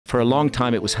For a long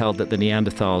time, it was held that the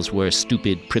Neanderthals were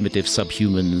stupid, primitive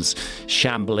subhumans,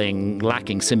 shambling,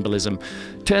 lacking symbolism.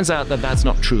 Turns out that that's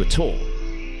not true at all.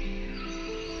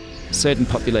 Certain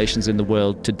populations in the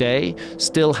world today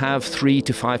still have 3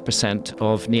 to 5%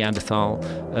 of Neanderthal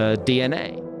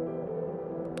DNA.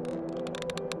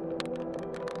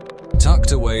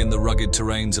 Tucked away in the rugged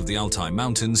terrains of the Altai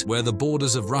Mountains, where the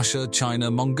borders of Russia,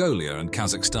 China, Mongolia and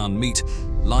Kazakhstan meet,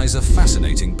 lies a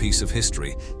fascinating piece of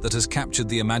history that has captured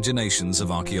the imaginations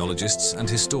of archaeologists and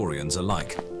historians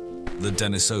alike: the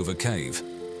Denisova Cave.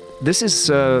 This is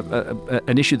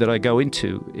an issue that I go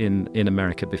into in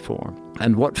America before.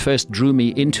 And what first drew me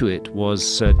into it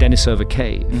was Denisova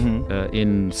Cave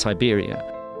in Siberia.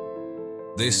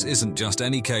 This isn't just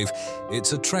any cave,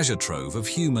 it's a treasure trove of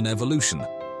human evolution,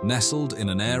 nestled in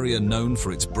an area known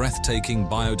for its breathtaking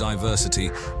biodiversity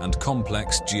and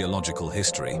complex geological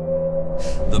history.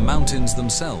 The mountains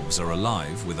themselves are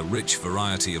alive with a rich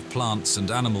variety of plants and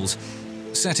animals,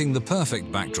 setting the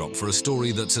perfect backdrop for a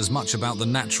story that's as much about the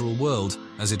natural world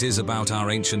as it is about our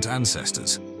ancient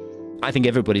ancestors. I think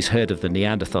everybody's heard of the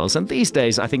Neanderthals, and these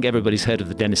days I think everybody's heard of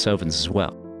the Denisovans as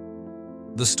well.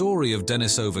 The story of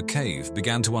Denisova Cave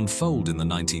began to unfold in the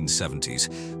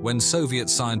 1970s, when Soviet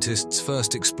scientists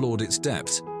first explored its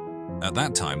depths. At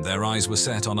that time, their eyes were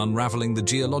set on unraveling the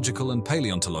geological and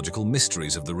paleontological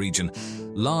mysteries of the region,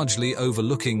 largely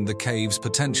overlooking the cave's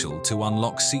potential to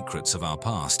unlock secrets of our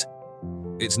past.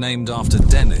 It's named after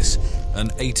Denis, an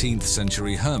 18th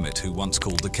century hermit who once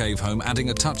called the cave home, adding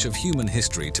a touch of human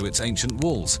history to its ancient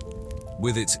walls.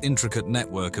 With its intricate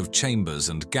network of chambers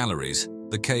and galleries,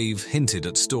 the cave hinted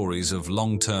at stories of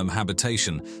long-term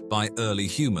habitation by early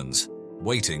humans,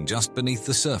 waiting just beneath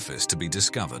the surface to be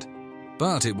discovered.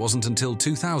 But it wasn't until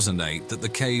 2008 that the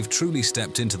cave truly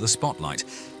stepped into the spotlight,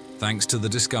 thanks to the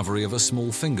discovery of a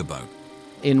small finger bone.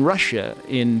 In Russia,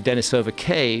 in Denisova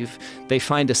Cave, they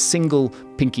find a single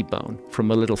pinky bone from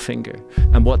a little finger.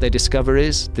 And what they discover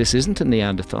is, this isn't a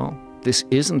Neanderthal, this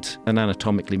isn't an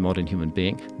anatomically modern human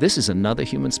being, this is another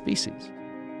human species.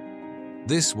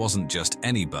 This wasn't just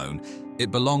any bone,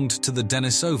 it belonged to the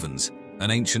Denisovans,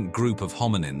 an ancient group of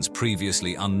hominins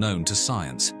previously unknown to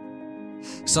science.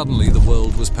 Suddenly, the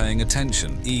world was paying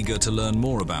attention, eager to learn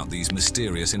more about these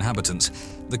mysterious inhabitants.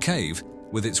 The cave,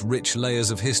 with its rich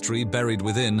layers of history buried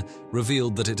within,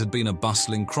 revealed that it had been a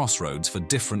bustling crossroads for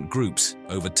different groups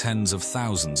over tens of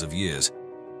thousands of years.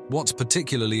 What's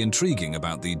particularly intriguing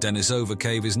about the Denisova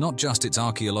Cave is not just its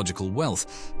archaeological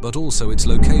wealth, but also its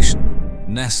location.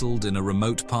 Nestled in a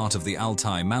remote part of the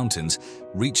Altai Mountains,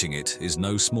 reaching it is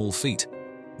no small feat.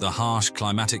 The harsh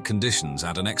climatic conditions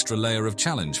add an extra layer of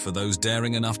challenge for those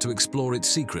daring enough to explore its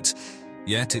secrets.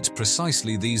 Yet it's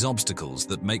precisely these obstacles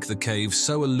that make the cave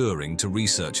so alluring to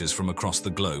researchers from across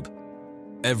the globe.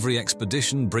 Every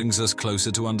expedition brings us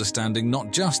closer to understanding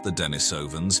not just the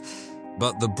Denisovans,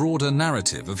 but the broader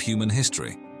narrative of human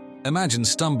history. Imagine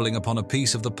stumbling upon a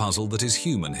piece of the puzzle that is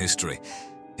human history,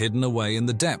 hidden away in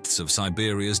the depths of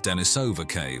Siberia's Denisova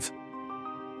Cave.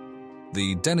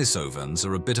 The Denisovans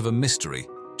are a bit of a mystery,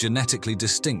 genetically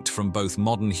distinct from both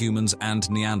modern humans and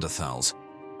Neanderthals.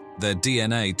 Their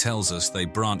DNA tells us they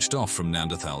branched off from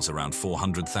Neanderthals around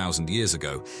 400,000 years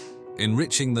ago,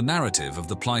 enriching the narrative of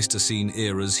the Pleistocene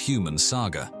era's human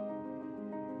saga.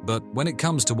 But when it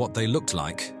comes to what they looked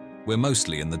like, we're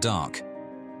mostly in the dark.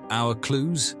 Our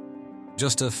clues?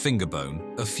 Just a finger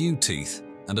bone, a few teeth,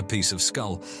 and a piece of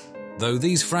skull. Though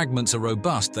these fragments are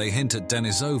robust, they hint at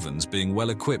Denisovans being well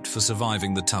equipped for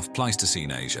surviving the tough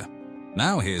Pleistocene Asia.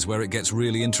 Now here's where it gets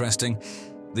really interesting.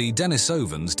 The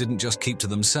Denisovans didn't just keep to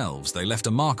themselves, they left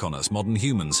a mark on us modern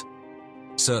humans.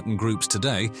 Certain groups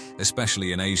today,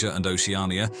 especially in Asia and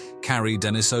Oceania, carry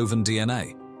Denisovan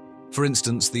DNA. For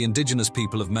instance, the indigenous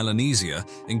people of Melanesia,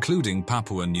 including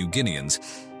Papua New Guineans,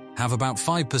 have about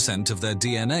 5% of their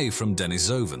DNA from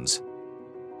Denisovans.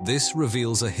 This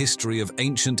reveals a history of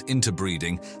ancient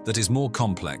interbreeding that is more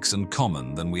complex and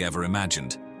common than we ever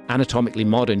imagined. Anatomically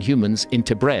modern humans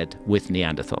interbred with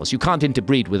Neanderthals. You can't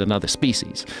interbreed with another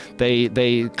species.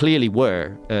 They clearly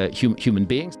were human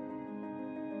beings.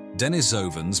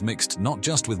 Denisovans mixed not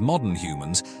just with modern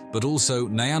humans, but also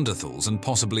Neanderthals and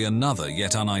possibly another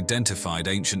yet unidentified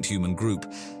ancient human group.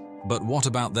 But what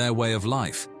about their way of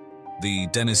life? The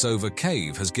Denisova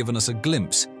Cave has given us a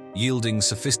glimpse, yielding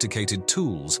sophisticated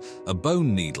tools, a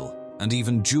bone needle, and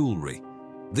even jewelry.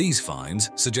 These finds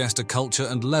suggest a culture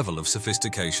and level of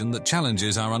sophistication that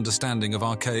challenges our understanding of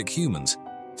archaic humans.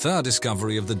 Their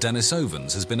discovery of the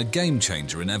Denisovans has been a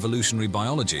game-changer in evolutionary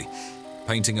biology,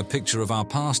 painting a picture of our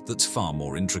past that's far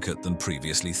more intricate than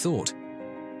previously thought.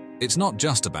 It's not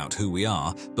just about who we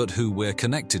are, but who we're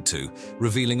connected to,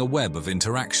 revealing a web of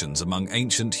interactions among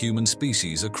ancient human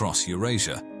species across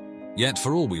Eurasia. Yet,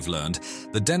 for all we've learned,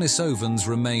 the Denisovans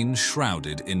remain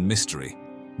shrouded in mystery.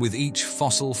 With each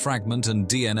fossil fragment and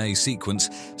DNA sequence,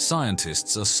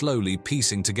 scientists are slowly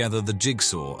piecing together the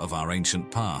jigsaw of our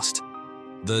ancient past.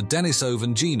 The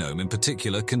Denisovan genome in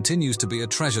particular continues to be a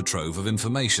treasure trove of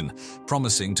information,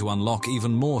 promising to unlock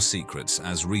even more secrets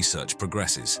as research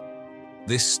progresses.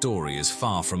 This story is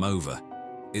far from over.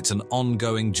 It's an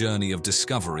ongoing journey of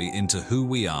discovery into who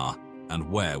we are and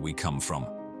where we come from.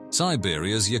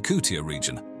 Siberia's Yakutia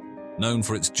region, known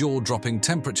for its jaw-dropping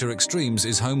temperature extremes,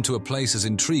 is home to a place as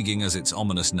intriguing as its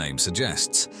ominous name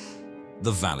suggests: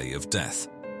 the Valley of Death.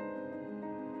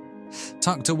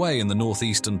 Tucked away in the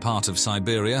northeastern part of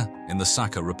Siberia, in the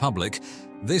Sakha Republic,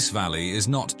 this valley is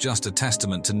not just a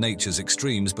testament to nature's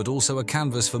extremes, but also a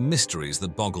canvas for mysteries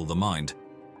that boggle the mind.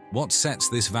 What sets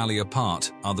this valley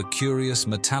apart are the curious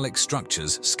metallic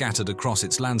structures scattered across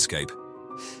its landscape.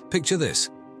 Picture this: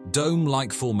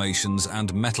 dome-like formations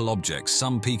and metal objects,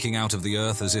 some peeking out of the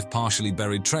earth as if partially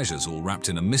buried treasures, all wrapped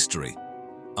in a mystery.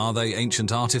 Are they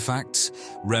ancient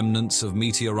artifacts, remnants of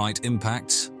meteorite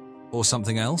impacts, or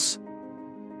something else?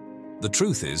 The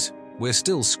truth is, we're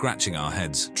still scratching our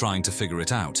heads trying to figure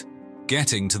it out.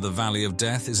 Getting to the Valley of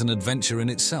Death is an adventure in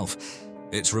itself.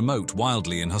 It's remote,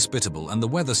 wildly inhospitable, and the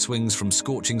weather swings from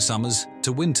scorching summers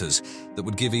to winters that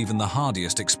would give even the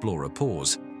hardiest explorer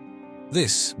pause.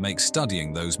 This makes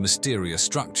studying those mysterious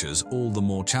structures all the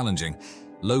more challenging.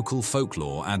 Local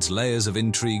folklore adds layers of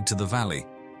intrigue to the valley.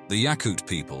 The Yakut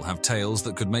people have tales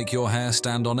that could make your hair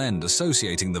stand on end,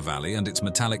 associating the valley and its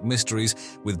metallic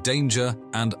mysteries with danger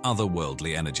and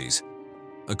otherworldly energies.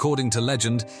 According to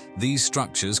legend, these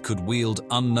structures could wield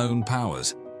unknown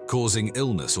powers, causing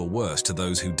illness or worse to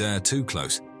those who dare too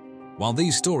close. While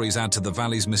these stories add to the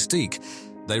valley's mystique,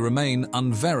 they remain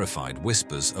unverified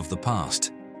whispers of the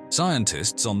past.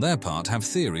 Scientists, on their part, have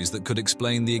theories that could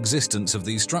explain the existence of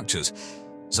these structures.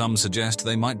 Some suggest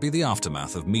they might be the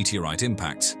aftermath of meteorite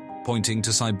impacts, pointing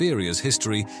to Siberia's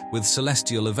history with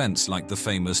celestial events like the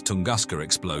famous Tunguska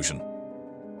explosion.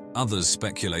 Others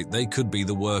speculate they could be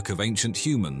the work of ancient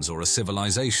humans or a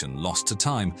civilization lost to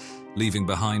time, leaving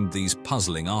behind these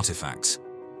puzzling artifacts.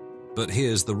 But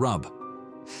here's the rub.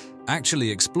 Actually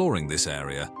exploring this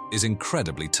area is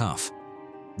incredibly tough.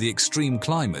 The extreme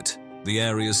climate, the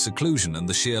area's seclusion, and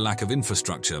the sheer lack of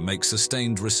infrastructure make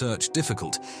sustained research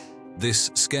difficult.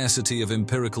 This scarcity of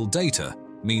empirical data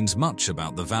means much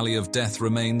about the Valley of Death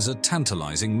remains a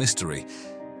tantalizing mystery.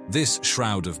 This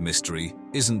shroud of mystery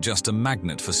isn't just a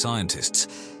magnet for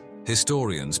scientists.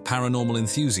 Historians, paranormal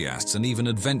enthusiasts, and even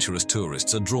adventurous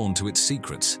tourists are drawn to its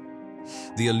secrets.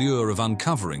 The allure of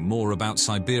uncovering more about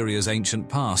Siberia's ancient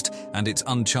past and its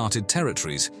uncharted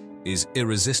territories is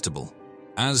irresistible.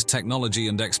 As technology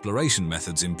and exploration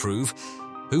methods improve,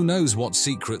 who knows what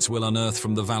secrets we'll unearth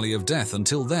from the Valley of Death.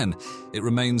 Until then, it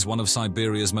remains one of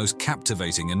Siberia's most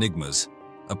captivating enigmas.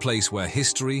 A place where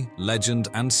history, legend,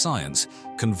 and science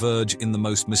converge in the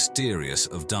most mysterious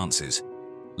of dances.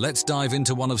 Let's dive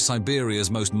into one of Siberia's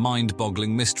most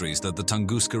mind-boggling mysteries, the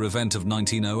Tunguska event of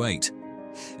 1908.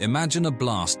 Imagine a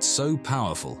blast so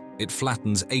powerful it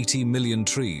flattens 80 million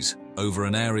trees over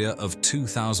an area of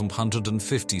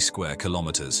 2,150 square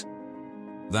kilometers.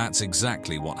 That's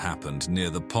exactly what happened near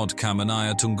the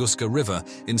Podkamenaya Tunguska River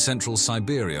in central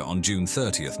Siberia on June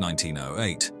 30th,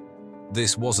 1908.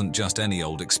 This wasn't just any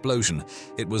old explosion,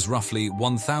 it was roughly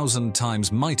 1,000 times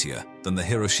mightier than the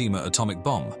Hiroshima atomic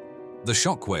bomb. The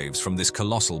shockwaves from this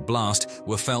colossal blast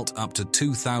were felt up to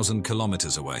 2,000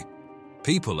 kilometers away.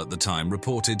 People at the time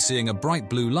reported seeing a bright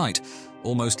blue light,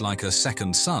 almost like a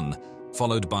second sun,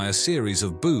 followed by a series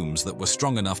of booms that were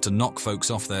strong enough to knock folks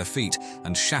off their feet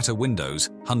and shatter windows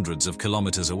hundreds of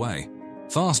kilometers away.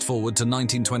 Fast forward to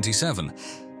 1927,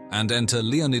 and enter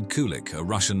Leonid Kulik, a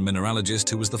Russian mineralogist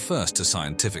who was the first to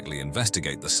scientifically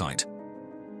investigate the site.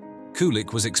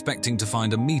 Kulik was expecting to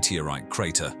find a meteorite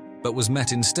crater, but was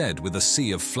met instead with a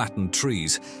sea of flattened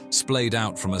trees, splayed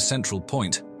out from a central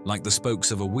point, like the spokes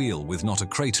of a wheel with not a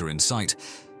crater in sight.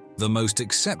 The most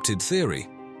accepted theory: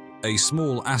 a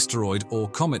small asteroid or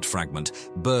comet fragment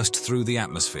burst through the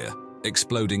atmosphere,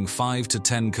 exploding 5 to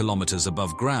 10 kilometers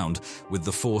above ground with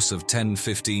the force of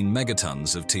 10-15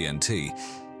 megatons of TNT.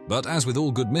 But as with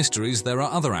all good mysteries, there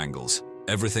are other angles.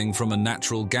 Everything from a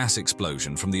natural gas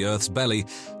explosion from the Earth's belly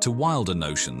to wilder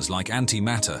notions like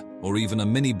antimatter or even a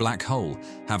mini black hole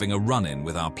having a run-in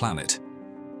with our planet.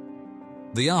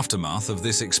 The aftermath of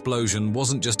this explosion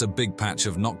wasn't just a big patch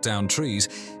of knocked-down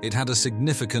trees, it had a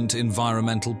significant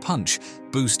environmental punch,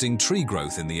 boosting tree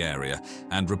growth in the area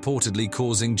and reportedly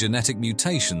causing genetic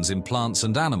mutations in plants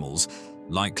and animals.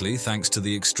 Likely thanks to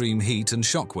the extreme heat and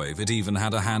shockwave, it even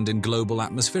had a hand in global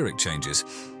atmospheric changes,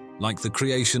 like the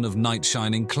creation of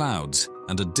night-shining clouds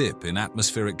and a dip in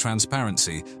atmospheric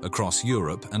transparency across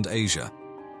Europe and Asia.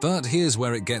 But here's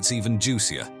where it gets even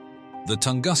juicier. The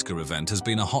Tunguska event has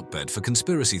been a hotbed for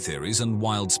conspiracy theories and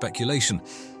wild speculation.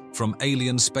 From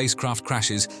alien spacecraft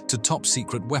crashes to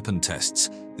top-secret weapon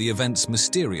tests, the event's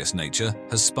mysterious nature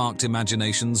has sparked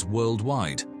imaginations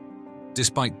worldwide.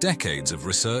 Despite decades of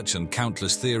research and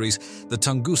countless theories, the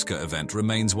Tunguska event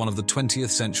remains one of the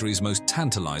 20th century's most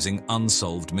tantalizing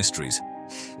unsolved mysteries.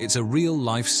 It's a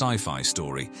real-life sci-fi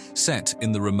story set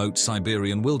in the remote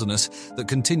Siberian wilderness that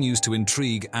continues to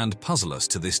intrigue and puzzle us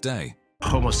to this day.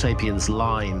 Homo sapiens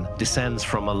line descends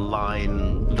from a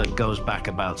line that goes back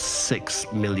about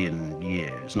 6 million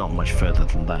years, not much further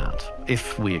than that,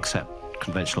 if we accept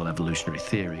conventional evolutionary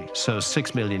theory. So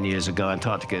 6 million years ago,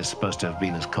 Antarctica is supposed to have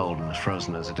been as cold and as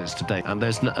frozen as it is today. And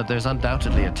there's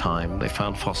undoubtedly a time, they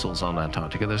found fossils on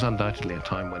Antarctica, there's undoubtedly a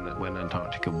time when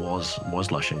Antarctica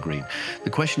was lush and green. The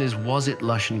question is, was it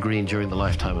lush and green during the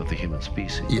lifetime of the human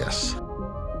species? Yes.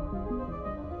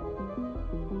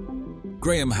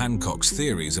 Graham Hancock's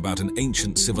theories about an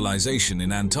ancient civilization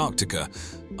in Antarctica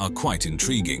are quite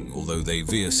intriguing, although they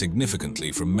veer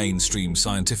significantly from mainstream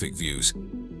scientific views.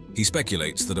 He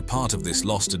speculates that a part of this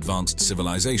lost advanced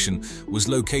civilization was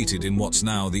located in what's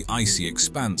now the icy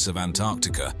expanse of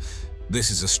Antarctica.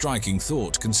 This is a striking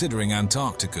thought considering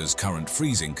Antarctica's current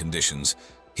freezing conditions.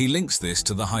 He links this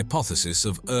to the hypothesis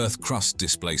of Earth crust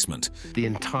displacement. The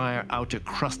entire outer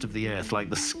crust of the Earth,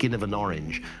 like the skin of an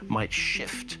orange, might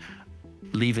shift,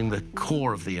 leaving the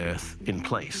core of the Earth in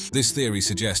place. This theory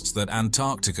suggests that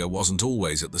Antarctica wasn't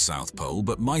always at the South Pole,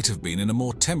 but might have been in a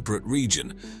more temperate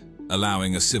region,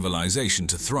 allowing a civilization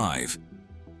to thrive.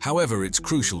 However, it's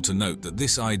crucial to note that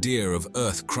this idea of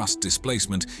Earth crust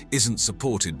displacement isn't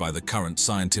supported by the current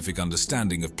scientific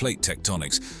understanding of plate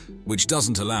tectonics, which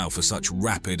doesn't allow for such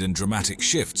rapid and dramatic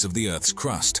shifts of the Earth's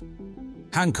crust.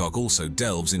 Hancock also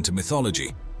delves into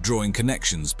mythology, drawing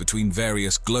connections between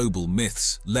various global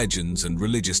myths, legends, and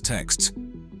religious texts.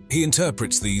 He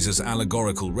interprets these as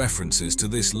allegorical references to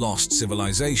this lost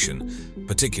civilization,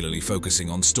 particularly focusing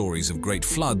on stories of great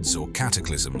floods or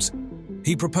cataclysms.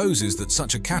 He proposes that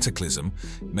such a cataclysm,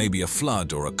 maybe a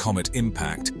flood or a comet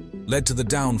impact, led to the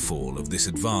downfall of this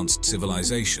advanced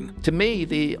civilization. To me,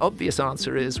 the obvious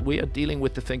answer is we are dealing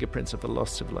with the fingerprints of a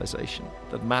lost civilization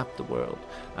that mapped the world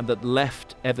and that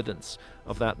left evidence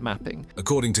of that mapping.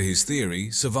 According to his theory,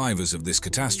 survivors of this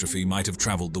catastrophe might have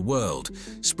traveled the world,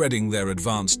 spreading their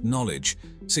advanced knowledge,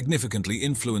 significantly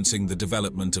influencing the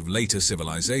development of later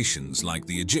civilizations like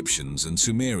the Egyptians and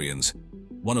Sumerians.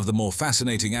 One of the more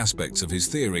fascinating aspects of his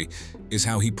theory is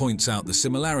how he points out the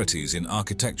similarities in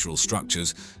architectural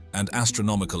structures and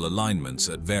astronomical alignments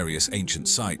at various ancient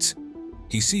sites.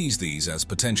 He sees these as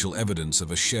potential evidence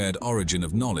of a shared origin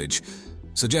of knowledge,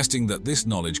 suggesting that this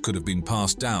knowledge could have been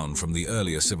passed down from the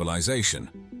earlier civilization.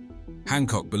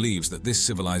 Hancock believes that this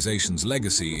civilization's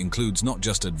legacy includes not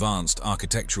just advanced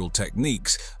architectural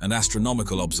techniques and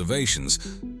astronomical observations,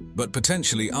 but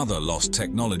potentially other lost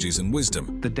technologies and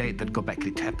wisdom. The date that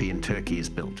Göbekli Tepe in Turkey is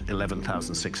built,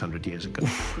 11,600 years ago.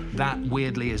 That,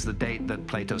 weirdly, is the date that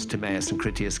Plato's Timaeus and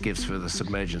Critias gives for the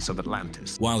submergence of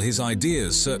Atlantis. While his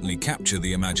ideas certainly capture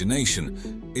the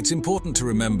imagination, it's important to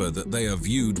remember that they are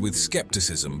viewed with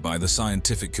skepticism by the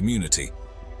scientific community.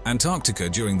 Antarctica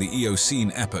during the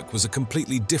Eocene epoch was a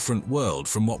completely different world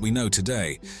from what we know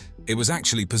today. It was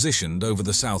actually positioned over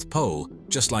the South Pole,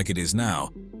 just like it is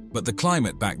now. But the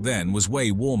climate back then was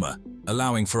way warmer,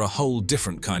 allowing for a whole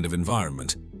different kind of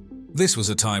environment. This was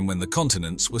a time when the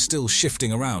continents were still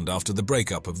shifting around after the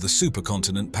breakup of the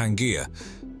supercontinent Pangaea.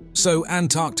 So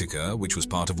Antarctica, which was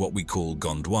part of what we call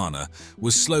Gondwana,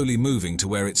 was slowly moving to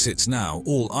where it sits now,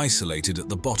 all isolated at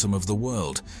the bottom of the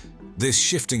world. This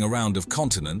shifting around of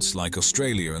continents, like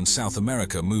Australia and South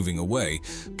America moving away,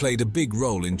 played a big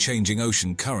role in changing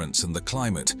ocean currents and the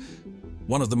climate.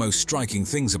 One of the most striking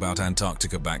things about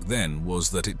Antarctica back then was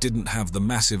that it didn't have the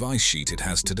massive ice sheet it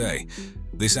has today.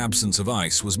 This absence of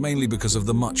ice was mainly because of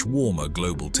the much warmer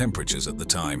global temperatures at the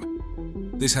time.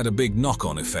 This had a big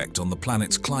knock-on effect on the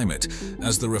planet's climate,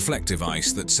 as the reflective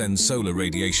ice that sends solar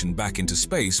radiation back into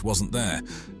space wasn't there,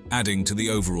 adding to the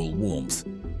overall warmth.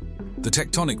 The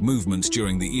tectonic movements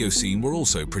during the Eocene were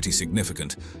also pretty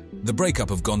significant. The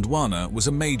breakup of Gondwana was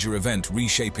a major event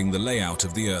reshaping the layout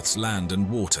of the Earth's land and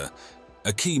water.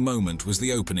 A key moment was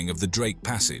the opening of the Drake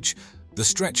Passage, the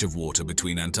stretch of water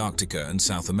between Antarctica and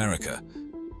South America.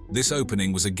 This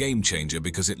opening was a game changer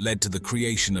because it led to the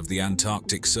creation of the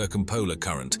Antarctic Circumpolar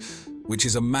Current, which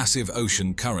is a massive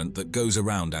ocean current that goes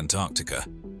around Antarctica.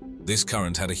 This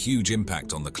current had a huge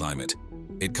impact on the climate.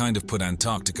 It kind of put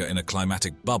Antarctica in a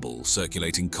climatic bubble,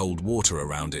 circulating cold water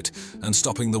around it and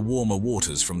stopping the warmer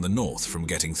waters from the north from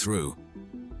getting through.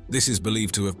 This is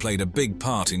believed to have played a big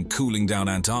part in cooling down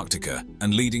Antarctica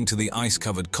and leading to the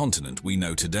ice-covered continent we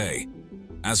know today.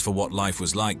 As for what life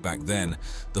was like back then,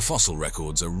 the fossil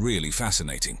records are really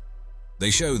fascinating. They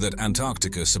show that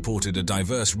Antarctica supported a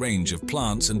diverse range of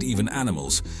plants and even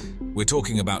animals. We're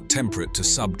talking about temperate to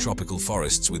subtropical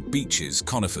forests with beeches,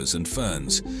 conifers, and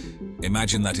ferns.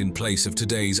 Imagine that in place of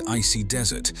today's icy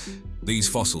desert. These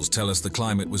fossils tell us the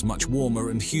climate was much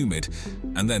warmer and humid,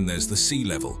 and then there's the sea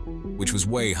level, which was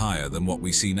way higher than what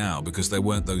we see now because there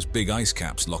weren't those big ice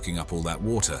caps locking up all that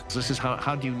water. This is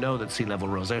how do you know that sea level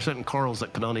rose? There are certain corals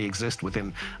that can only exist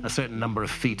within a certain number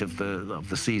of feet of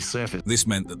the sea's surface. This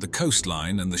meant that the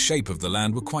coastline and the shape of the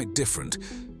land were quite different,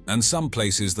 and some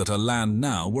places that are land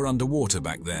now were underwater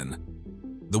back then.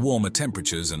 The warmer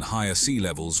temperatures and higher sea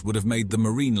levels would have made the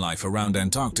marine life around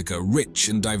Antarctica rich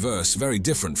and diverse, very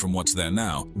different from what's there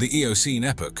now. The Eocene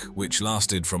epoch, which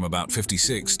lasted from about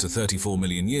 56 to 34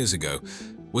 million years ago,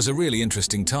 was a really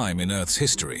interesting time in Earth's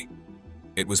history.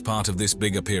 It was part of this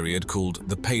bigger period called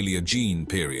the Paleogene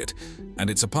period, and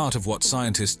it's a part of what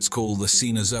scientists call the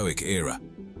Cenozoic era.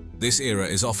 This era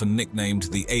is often nicknamed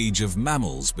the Age of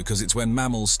Mammals because it's when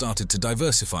mammals started to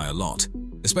diversify a lot,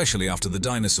 especially after the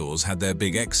dinosaurs had their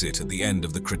big exit at the end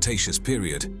of the Cretaceous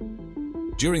period.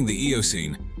 During the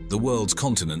Eocene, the world's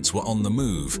continents were on the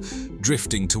move,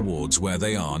 drifting towards where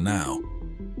they are now.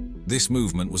 This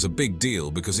movement was a big deal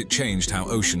because it changed how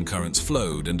ocean currents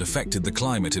flowed and affected the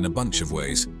climate in a bunch of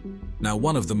ways. Now,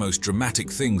 one of the most dramatic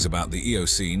things about the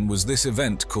Eocene was this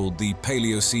event called the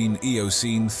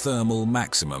Paleocene-Eocene thermal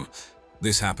maximum.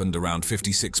 This happened around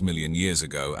 56 million years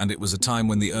ago, and it was a time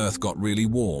when the Earth got really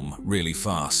warm, really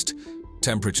fast.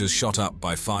 Temperatures shot up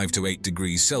by 5 to 8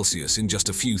 degrees Celsius in just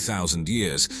a few thousand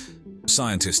years.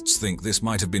 Scientists think this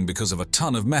might have been because of a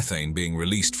ton of methane being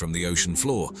released from the ocean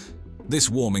floor. This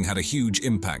warming had a huge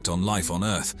impact on life on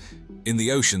Earth. In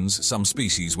the oceans, some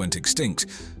species went extinct,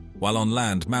 while on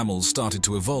land, mammals started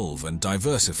to evolve and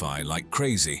diversify like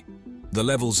crazy. The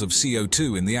levels of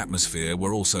CO2 in the atmosphere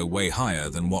were also way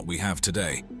higher than what we have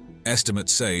today.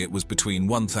 Estimates say it was between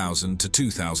 1,000 to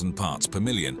 2,000 parts per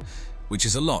million, which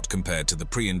is a lot compared to the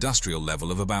pre-industrial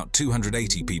level of about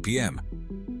 280 ppm.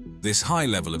 This high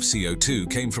level of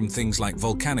CO2 came from things like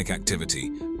volcanic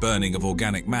activity, burning of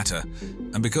organic matter,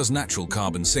 and because natural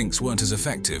carbon sinks weren't as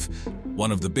effective.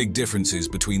 One of the big differences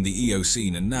between the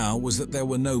Eocene and now was that there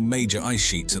were no major ice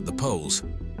sheets at the poles.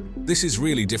 This is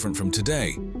really different from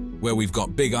today, where we've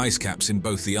got big ice caps in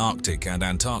both the Arctic and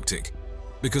Antarctic.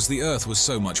 Because the Earth was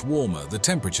so much warmer, the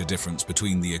temperature difference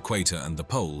between the equator and the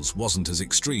poles wasn't as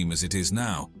extreme as it is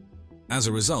now. As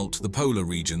a result, the polar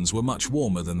regions were much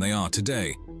warmer than they are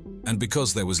today. And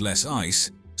because there was less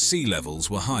ice, sea levels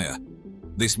were higher.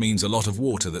 This means a lot of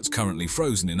water that's currently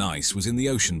frozen in ice was in the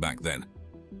ocean back then.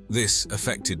 This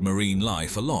affected marine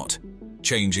life a lot,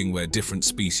 changing where different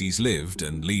species lived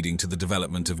and leading to the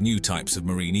development of new types of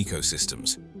marine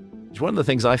ecosystems. One of the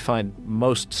things I find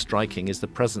most striking is the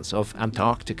presence of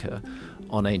Antarctica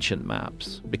on ancient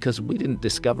maps, because we didn't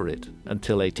discover it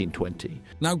until 1820.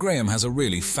 Now, Graham has a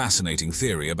really fascinating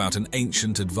theory about an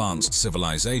ancient advanced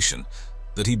civilization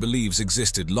that he believes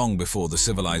existed long before the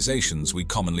civilizations we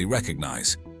commonly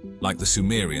recognize, like the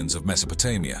Sumerians of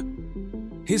Mesopotamia.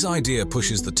 His idea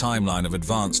pushes the timeline of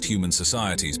advanced human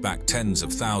societies back tens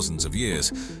of thousands of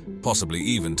years, possibly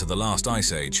even to the last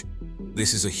ice age.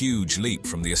 This is a huge leap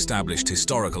from the established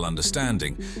historical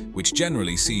understanding, which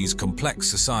generally sees complex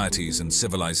societies and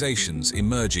civilizations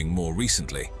emerging more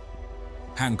recently.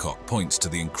 Hancock points to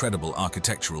the incredible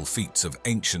architectural feats of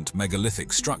ancient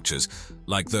megalithic structures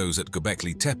like those at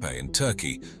Göbekli Tepe in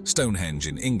Turkey, Stonehenge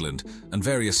in England, and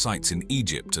various sites in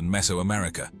Egypt and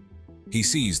Mesoamerica. He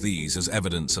sees these as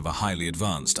evidence of a highly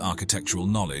advanced architectural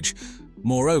knowledge.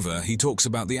 Moreover, he talks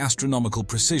about the astronomical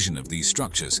precision of these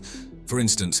structures. For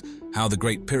instance, how the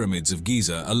Great Pyramids of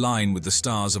Giza align with the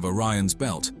stars of Orion's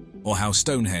belt, or how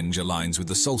Stonehenge aligns with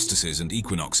the solstices and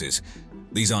equinoxes.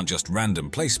 These aren't just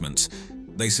random placements.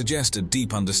 They suggest a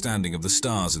deep understanding of the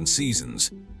stars and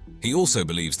seasons. He also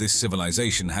believes this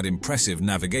civilization had impressive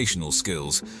navigational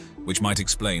skills, which might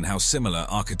explain how similar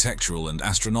architectural and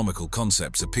astronomical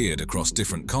concepts appeared across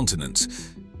different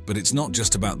continents. But it's not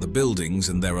just about the buildings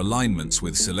and their alignments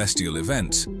with celestial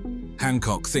events.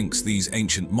 Hancock thinks these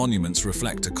ancient monuments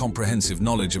reflect a comprehensive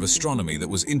knowledge of astronomy that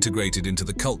was integrated into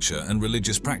the culture and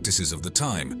religious practices of the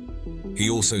time. He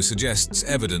also suggests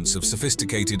evidence of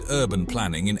sophisticated urban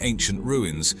planning in ancient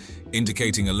ruins,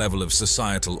 indicating a level of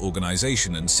societal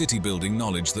organization and city-building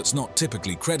knowledge that's not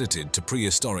typically credited to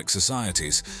prehistoric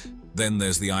societies. Then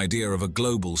there's the idea of a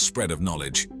global spread of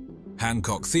knowledge.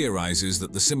 Hancock theorizes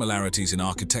that the similarities in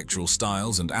architectural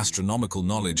styles and astronomical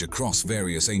knowledge across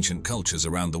various ancient cultures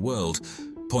around the world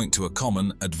point to a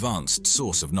common, advanced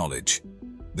source of knowledge.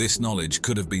 This knowledge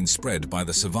could have been spread by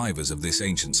the survivors of this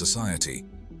ancient society.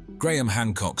 Graham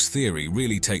Hancock's theory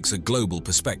really takes a global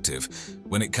perspective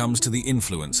when it comes to the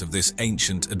influence of this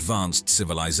ancient, advanced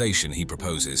civilization he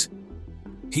proposes.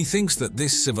 He thinks that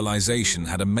this civilization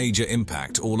had a major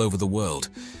impact all over the world.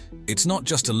 It's not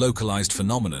just a localized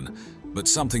phenomenon, but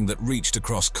something that reached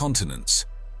across continents.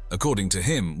 According to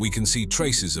him, we can see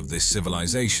traces of this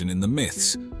civilization in the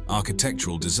myths,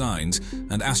 architectural designs,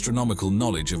 and astronomical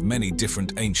knowledge of many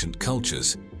different ancient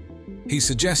cultures. He's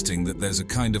suggesting that there's a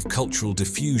kind of cultural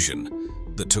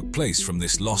diffusion that took place from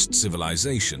this lost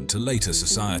civilization to later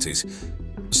societies.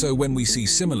 So when we see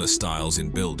similar styles in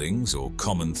buildings or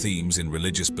common themes in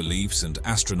religious beliefs and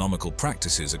astronomical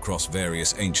practices across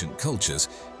various ancient cultures,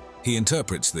 he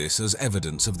interprets this as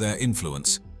evidence of their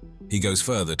influence. He goes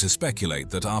further to speculate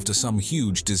that after some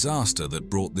huge disaster that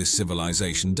brought this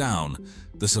civilization down,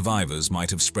 the survivors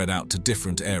might have spread out to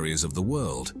different areas of the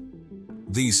world.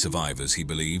 These survivors, he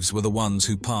believes, were the ones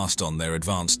who passed on their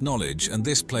advanced knowledge, and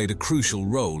this played a crucial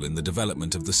role in the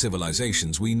development of the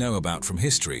civilizations we know about from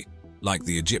history, like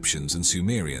the Egyptians and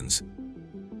Sumerians.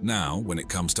 Now, when it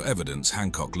comes to evidence,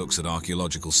 Hancock looks at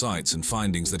archaeological sites and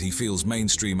findings that he feels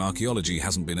mainstream archaeology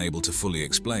hasn't been able to fully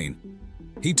explain.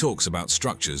 He talks about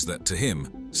structures that, to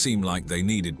him, seem like they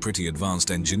needed pretty advanced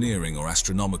engineering or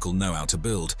astronomical know-how to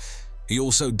build. He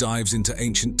also dives into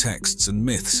ancient texts and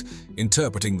myths,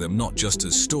 interpreting them not just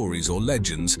as stories or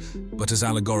legends, but as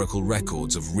allegorical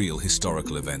records of real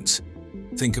historical events.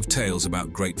 Think of tales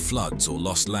about great floods or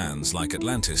lost lands like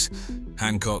Atlantis.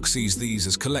 Hancock sees these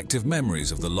as collective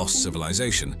memories of the lost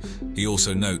civilization. He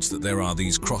also notes that there are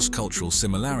these cross-cultural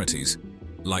similarities,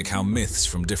 like how myths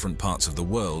from different parts of the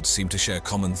world seem to share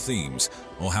common themes,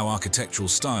 or how architectural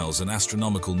styles and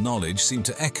astronomical knowledge seem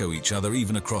to echo each other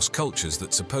even across cultures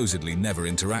that supposedly never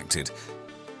interacted.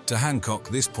 To Hancock,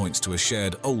 this points to a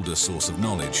shared older source of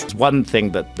knowledge. One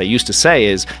thing that they used to say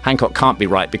is Hancock can't be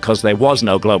right because there was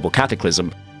no global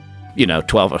cataclysm,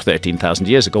 12 or 13,000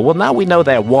 years ago. Well, now we know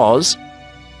there was,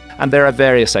 and there are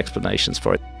various explanations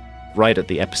for it. Right at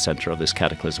the epicenter of this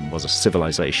cataclysm was a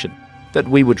civilization that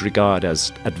we would regard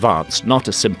as advanced, not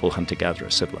a simple hunter-gatherer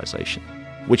civilization,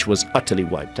 which was utterly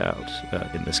wiped out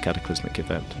in this cataclysmic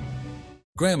event.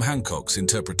 Graham Hancock's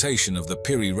interpretation of the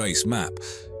Piri Reis map,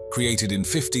 created in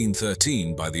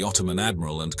 1513 by the Ottoman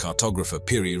admiral and cartographer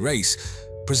Piri Reis,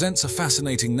 presents a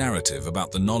fascinating narrative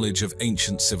about the knowledge of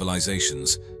ancient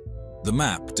civilizations. The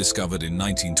map, discovered in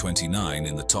 1929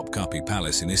 in the Topkapi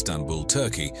Palace in Istanbul,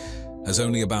 Turkey, has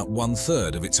only about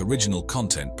 1/3 of its original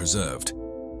content preserved.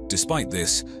 Despite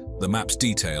this, the map's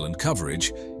detail and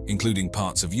coverage, including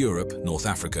parts of Europe, North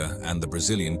Africa, and the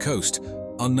Brazilian coast,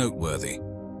 are noteworthy.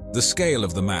 The scale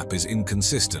of the map is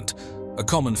inconsistent, a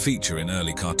common feature in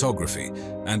early cartography,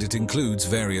 and it includes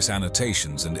various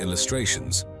annotations and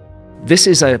illustrations. This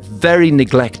is a very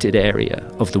neglected area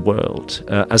of the world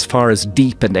as far as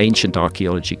deep and ancient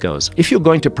archaeology goes. If you're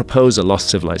going to propose a lost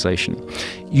civilization,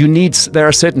 there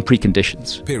are certain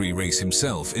preconditions. Piri Reis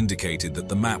himself indicated that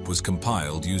the map was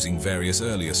compiled using various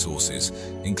earlier sources,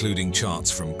 including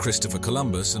charts from Christopher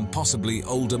Columbus and possibly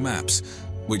older maps,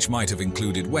 which might have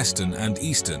included Western and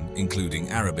Eastern, including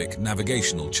Arabic,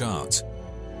 navigational charts.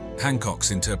 Hancock's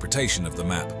interpretation of the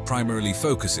map primarily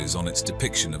focuses on its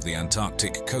depiction of the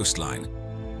Antarctic coastline.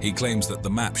 He claims that the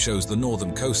map shows the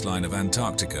northern coastline of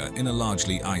Antarctica in a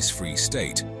largely ice-free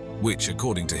state, which,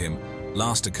 according to him,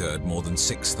 last occurred more than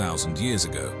 6,000 years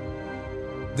ago.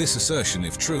 This assertion,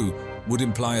 if true, would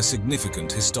imply a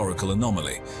significant historical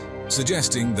anomaly,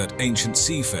 suggesting that ancient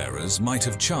seafarers might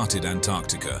have charted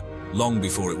Antarctica long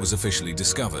before it was officially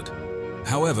discovered.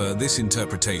 However, this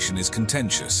interpretation is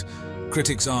contentious.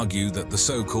 Critics argue that the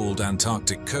so-called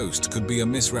Antarctic coast could be a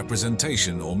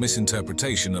misrepresentation or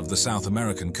misinterpretation of the South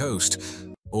American coast,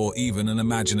 or even an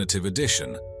imaginative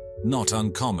addition, not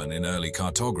uncommon in early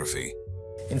cartography.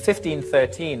 In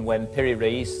 1513, when Piri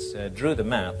Reis drew the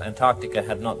map, Antarctica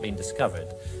had not been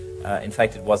discovered. In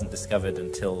fact, it wasn't discovered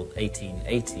until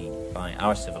 1880 by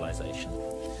our civilization.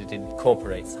 It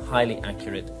incorporates highly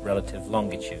accurate relative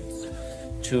longitudes.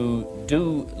 To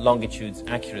do longitudes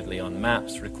accurately on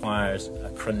maps requires a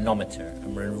chronometer, a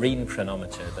marine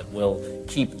chronometer that will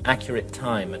keep accurate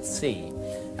time at sea.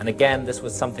 And again, this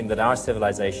was something that our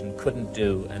civilization couldn't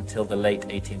do until the late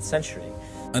 18th century.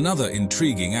 Another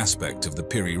intriguing aspect of the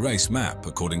Piri Reis map,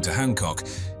 according to Hancock,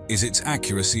 is its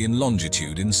accuracy in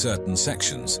longitude in certain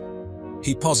sections.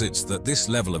 He posits that this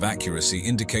level of accuracy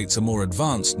indicates a more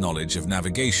advanced knowledge of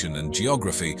navigation and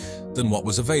geography than what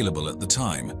was available at the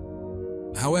time.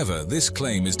 However, this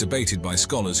claim is debated by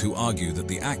scholars who argue that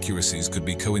the accuracies could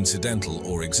be coincidental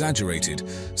or exaggerated,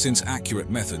 since accurate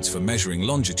methods for measuring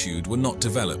longitude were not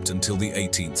developed until the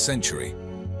 18th century.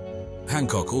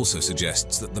 Hancock also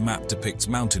suggests that the map depicts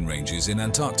mountain ranges in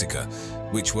Antarctica,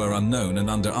 which were unknown and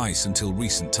under ice until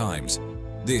recent times.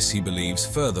 This, he believes,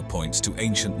 further points to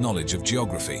ancient knowledge of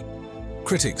geography.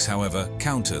 Critics, however,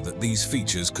 counter that these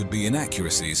features could be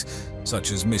inaccuracies,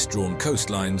 such as misdrawn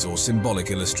coastlines or symbolic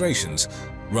illustrations,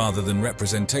 rather than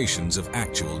representations of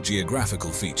actual geographical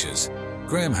features.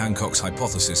 Graham Hancock's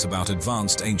hypothesis about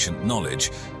advanced ancient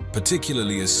knowledge,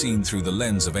 particularly as seen through the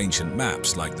lens of ancient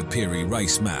maps like the Piri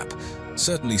Reis map,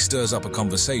 certainly stirs up a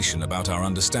conversation about our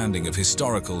understanding of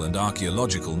historical and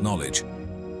archaeological knowledge.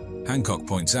 Hancock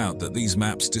points out that these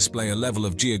maps display a level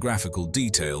of geographical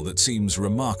detail that seems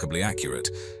remarkably accurate,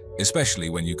 especially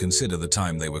when you consider the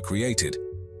time they were created.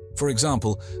 For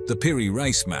example, the Piri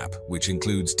Reis map, which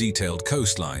includes detailed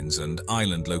coastlines and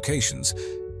island locations,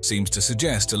 seems to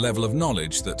suggest a level of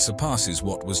knowledge that surpasses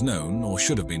what was known or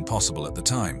should have been possible at the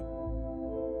time.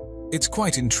 It's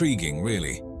quite intriguing,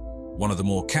 really. One of the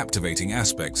more captivating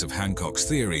aspects of Hancock's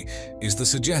theory is the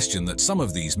suggestion that some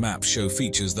of these maps show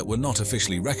features that were not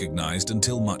officially recognized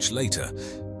until much later.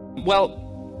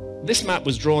 Well, this map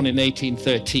was drawn in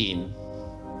 1813.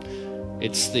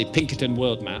 It's the Pinkerton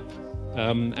World Map,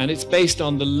 and it's based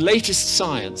on the latest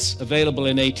science available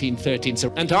in 1813.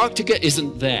 So Antarctica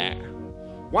isn't there.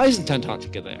 Why isn't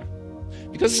Antarctica there?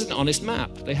 Because it's an honest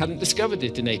map. They hadn't discovered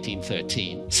it in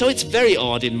 1813. So it's very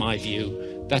odd, in my view,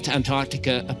 that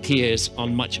Antarctica appears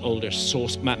on much older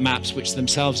source maps, which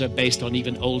themselves are based on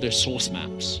even older source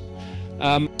maps.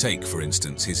 Take, for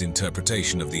instance, his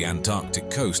interpretation of the Antarctic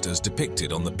coast as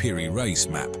depicted on the Piri Reis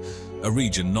map, a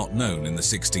region not known in the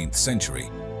 16th century.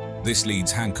 This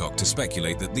leads Hancock to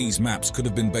speculate that these maps could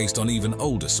have been based on even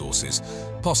older sources,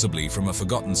 possibly from a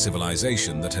forgotten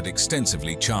civilization that had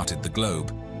extensively charted the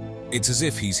globe. It's as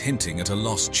if he's hinting at a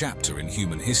lost chapter in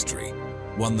human history,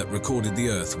 one that recorded the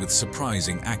Earth with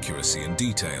surprising accuracy and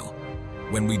detail.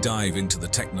 When we dive into the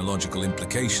technological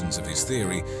implications of his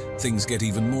theory, things get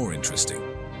even more interesting.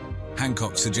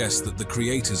 Hancock suggests that the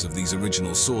creators of these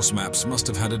original source maps must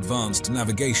have had advanced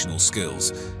navigational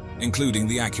skills, including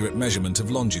the accurate measurement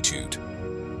of longitude.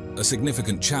 A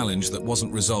significant challenge that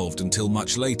wasn't resolved until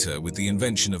much later with the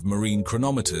invention of marine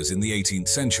chronometers in the 18th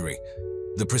century.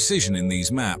 The precision in these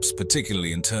maps,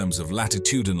 particularly in terms of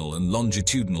latitudinal and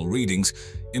longitudinal readings,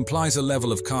 implies a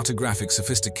level of cartographic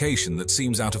sophistication that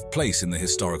seems out of place in the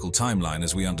historical timeline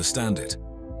as we understand it.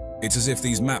 It's as if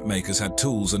these map makers had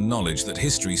tools and knowledge that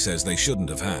history says they shouldn't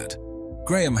have had.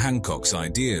 Graham Hancock's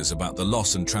ideas about the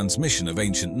loss and transmission of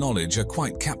ancient knowledge are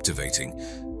quite captivating,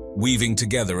 weaving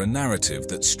together a narrative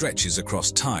that stretches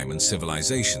across time and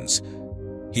civilizations.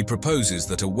 He proposes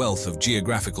that a wealth of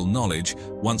geographical knowledge,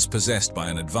 once possessed by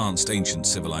an advanced ancient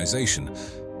civilization,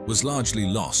 was largely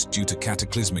lost due to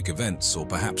cataclysmic events or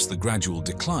perhaps the gradual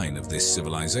decline of this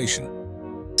civilization.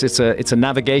 It's a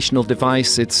navigational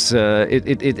device. It's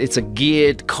a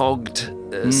geared, cogged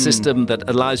system that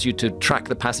allows you to track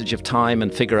the passage of time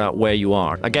and figure out where you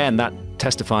are. Again, that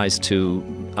testifies to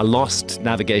a lost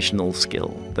navigational skill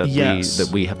that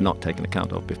we have not taken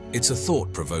account of before. It's a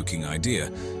thought-provoking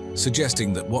idea,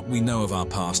 suggesting that what we know of our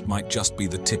past might just be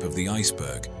the tip of the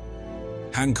iceberg.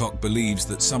 Hancock believes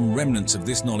that some remnants of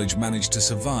this knowledge managed to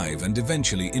survive and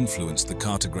eventually influence the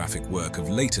cartographic work of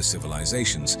later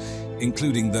civilizations,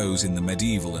 including those in the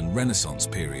medieval and Renaissance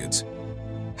periods.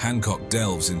 Hancock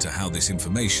delves into how this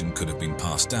information could have been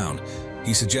passed down.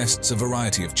 He suggests a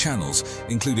variety of channels,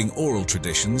 including oral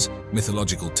traditions,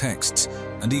 mythological texts,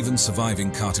 and even surviving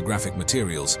cartographic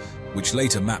materials, which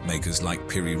later mapmakers like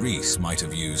Piri Reis might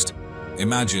have used.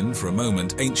 Imagine, for a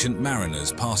moment, ancient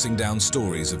mariners passing down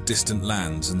stories of distant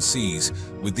lands and seas,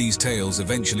 with these tales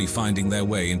eventually finding their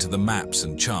way into the maps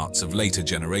and charts of later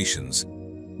generations.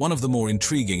 One of the more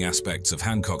intriguing aspects of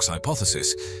Hancock's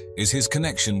hypothesis is his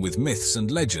connection with myths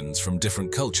and legends from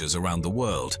different cultures around the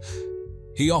world.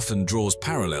 He often draws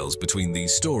parallels between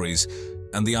these stories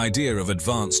and the idea of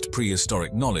advanced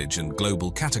prehistoric knowledge and global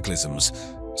cataclysms,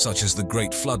 such as the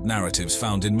Great Flood narratives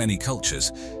found in many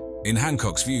cultures. In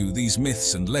Hancock's view, these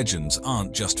myths and legends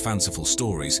aren't just fanciful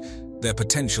stories, they're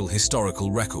potential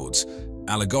historical records,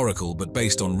 allegorical but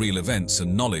based on real events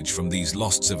and knowledge from these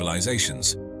lost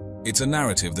civilizations. It's a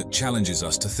narrative that challenges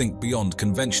us to think beyond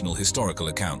conventional historical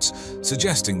accounts,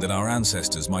 suggesting that our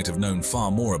ancestors might have known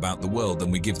far more about the world than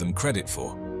we give them credit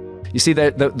for. You see,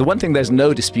 the one thing there's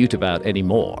no dispute about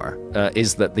anymore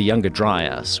is that the Younger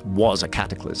Dryas was a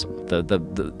cataclysm. The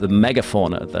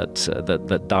megafauna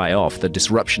that die off, the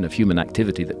disruption of human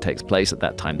activity that takes place at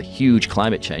that time, the huge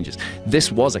climate changes,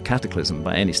 this was a cataclysm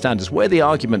by any standards. Where the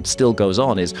argument still goes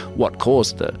on is what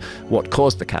caused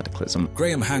the cataclysm.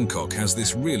 Graham Hancock has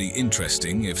this really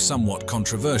interesting, if somewhat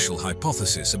controversial,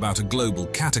 hypothesis about a global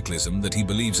cataclysm that he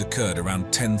believes occurred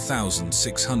around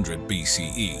 10,600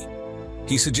 BCE.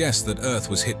 He suggests that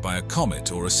Earth was hit by a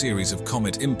comet or a series of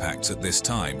comet impacts at this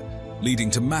time,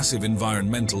 leading to massive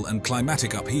environmental and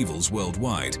climatic upheavals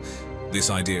worldwide.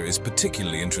 This idea is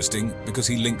particularly interesting because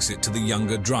he links it to the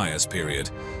Younger Dryas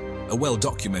period, a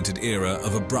well-documented era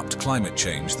of abrupt climate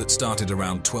change that started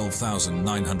around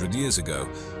 12,900 years ago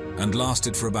and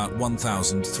lasted for about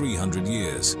 1,300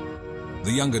 years.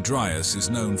 The Younger Dryas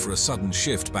is known for a sudden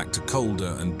shift back to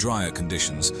colder and drier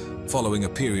conditions following a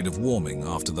period of warming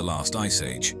after the last ice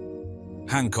age.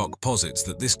 Hancock posits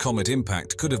that this comet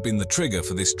impact could have been the trigger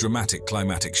for this dramatic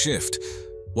climatic shift.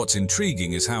 What's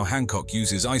intriguing is how Hancock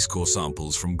uses ice core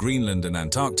samples from Greenland and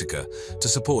Antarctica to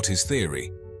support his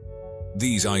theory.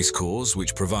 These ice cores,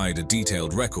 which provide a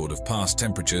detailed record of past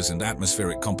temperatures and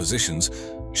atmospheric compositions,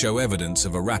 show evidence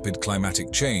of a rapid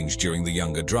climatic change during the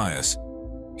Younger Dryas.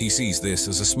 He sees this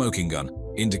as a smoking gun,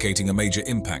 indicating a major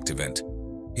impact event.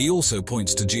 He also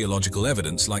points to geological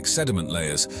evidence like sediment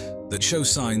layers that show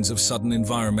signs of sudden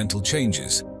environmental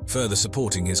changes, further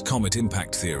supporting his comet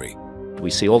impact theory. We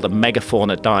see all the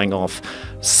megafauna dying off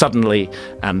suddenly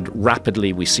and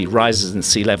rapidly. We see rises in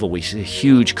sea level. We see a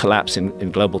huge collapse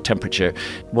in global temperature.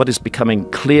 What is becoming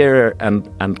clearer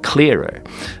and clearer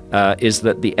is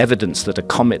that the evidence that a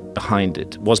comet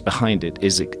was behind it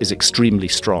is extremely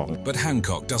strong. But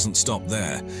Hancock doesn't stop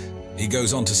there. He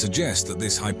goes on to suggest that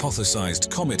this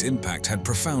hypothesized comet impact had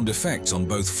profound effects on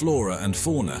both flora and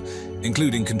fauna,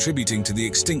 including contributing to the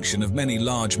extinction of many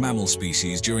large mammal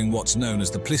species during what's known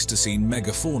as the Pleistocene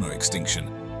megafauna extinction.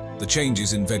 The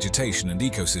changes in vegetation and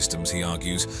ecosystems, he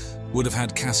argues, would have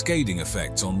had cascading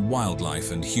effects on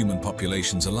wildlife and human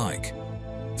populations alike.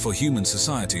 For human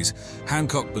societies,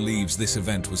 Hancock believes this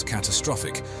event was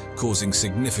catastrophic, causing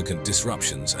significant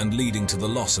disruptions and leading to the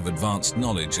loss of advanced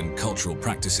knowledge and cultural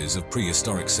practices of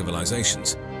prehistoric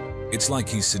civilizations. It's like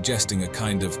he's suggesting a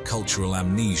kind of cultural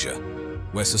amnesia,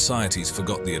 where societies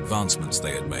forgot the advancements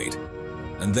they had made.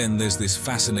 And then there's this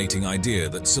fascinating idea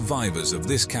that survivors of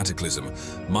this cataclysm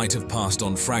might have passed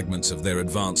on fragments of their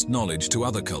advanced knowledge to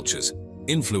other cultures,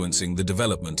 influencing the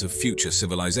development of future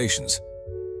civilizations.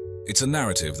 It's a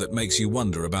narrative that makes you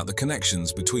wonder about the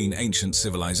connections between ancient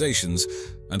civilizations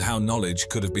and how knowledge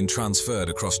could have been transferred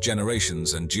across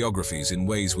generations and geographies in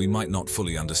ways we might not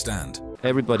fully understand.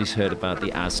 Everybody's heard about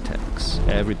the Aztecs.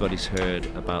 Everybody's heard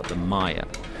about the Maya.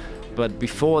 But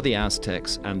before the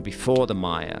Aztecs and before the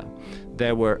Maya,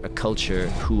 there were a culture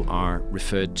who are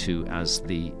referred to as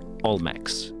the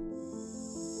Olmecs.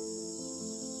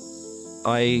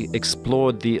 I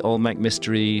explored the Olmec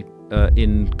mystery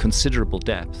in considerable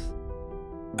depth.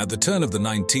 At the turn of the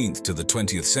 19th to the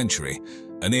 20th century,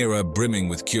 an era brimming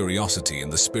with curiosity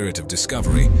and the spirit of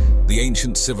discovery, the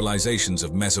ancient civilizations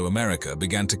of Mesoamerica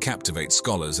began to captivate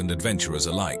scholars and adventurers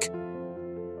alike.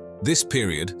 This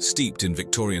period, steeped in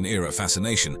Victorian-era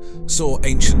fascination, saw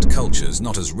ancient cultures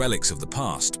not as relics of the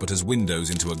past, but as windows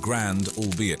into a grand,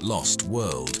 albeit lost,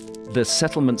 world. The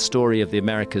settlement story of the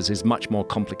Americas is much more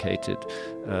complicated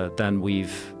than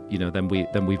we've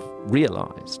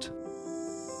realized.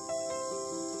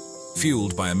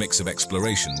 Fueled by a mix of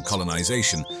exploration,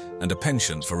 colonization, and a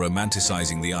penchant for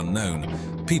romanticizing the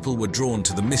unknown, people were drawn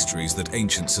to the mysteries that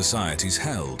ancient societies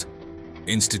held.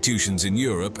 Institutions in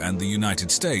Europe and the United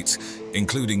States,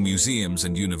 including museums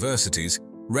and universities,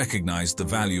 recognized the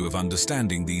value of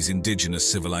understanding these indigenous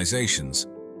civilizations.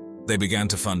 They began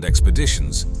to fund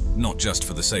expeditions, not just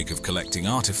for the sake of collecting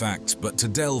artifacts, but to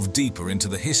delve deeper into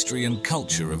the history and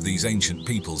culture of these ancient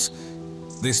peoples.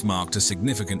 This marked a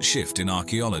significant shift in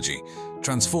archaeology,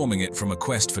 transforming it from a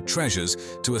quest for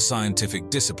treasures to a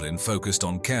scientific discipline focused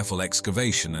on careful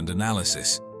excavation and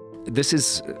analysis. This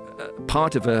is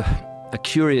part of a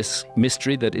curious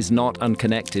mystery that is not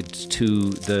unconnected to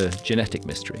the genetic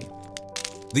mystery.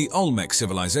 The Olmec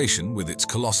civilization, with its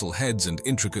colossal heads and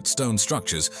intricate stone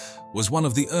structures, was one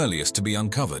of the earliest to be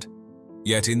uncovered.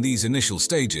 Yet in these initial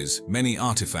stages, many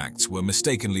artifacts were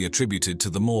mistakenly attributed to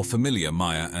the more familiar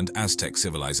Maya and Aztec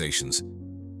civilizations.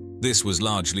 This was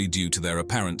largely due to their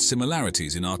apparent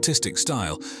similarities in artistic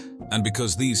style, and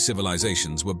because these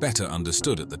civilizations were better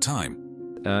understood at the time.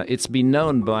 It's been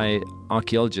known by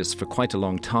archaeologists for quite a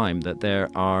long time that there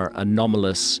are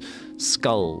anomalous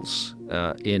skulls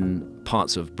in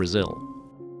parts of Brazil.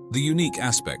 The unique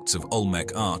aspects of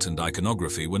Olmec art and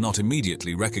iconography were not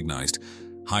immediately recognized,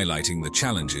 highlighting the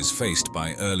challenges faced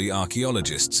by early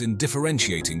archaeologists in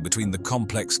differentiating between the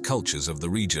complex cultures of the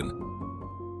region.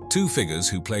 Two figures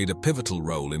who played a pivotal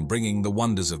role in bringing the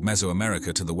wonders of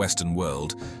Mesoamerica to the Western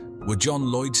world were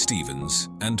John Lloyd Stephens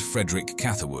and Frederick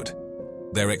Catherwood.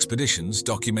 Their expeditions,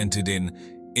 documented in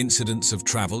Incidents of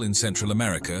Travel in Central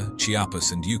America,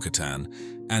 Chiapas and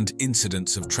Yucatan, and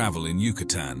Incidents of Travel in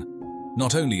Yucatan,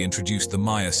 not only introduced the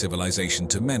Maya civilization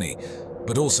to many,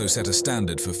 but also set a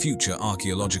standard for future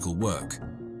archaeological work.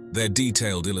 Their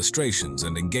detailed illustrations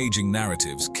and engaging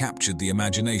narratives captured the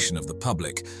imagination of the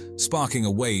public, sparking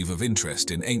a wave of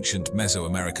interest in ancient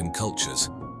Mesoamerican cultures.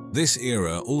 This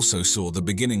era also saw the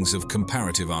beginnings of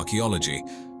comparative archaeology,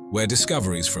 where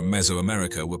discoveries from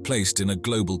Mesoamerica were placed in a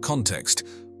global context,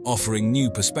 offering new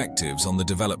perspectives on the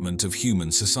development of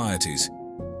human societies.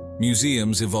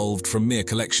 Museums evolved from mere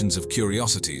collections of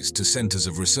curiosities to centers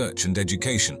of research and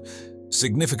education,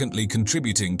 significantly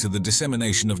contributing to the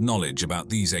dissemination of knowledge about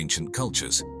these ancient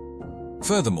cultures.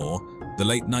 Furthermore, the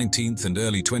late 19th and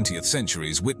early 20th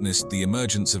centuries witnessed the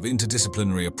emergence of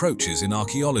interdisciplinary approaches in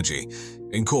archaeology,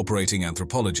 incorporating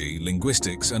anthropology,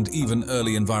 linguistics, and even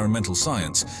early environmental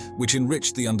science, which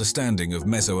enriched the understanding of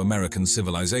Mesoamerican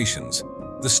civilizations.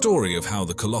 The story of how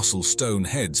the colossal stone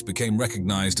heads became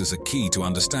recognized as a key to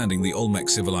understanding the Olmec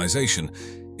civilization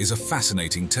is a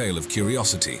fascinating tale of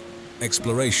curiosity,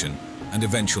 exploration, and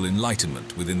eventual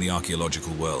enlightenment within the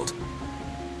archaeological world.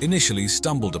 Initially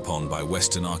stumbled upon by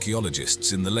Western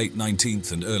archaeologists in the late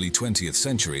 19th and early 20th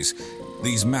centuries,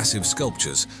 these massive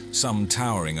sculptures, some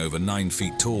towering over 9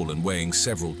 feet tall and weighing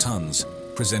several tons,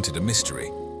 presented a mystery.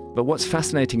 But what's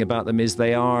fascinating about them is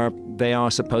they are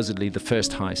supposedly the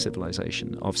first high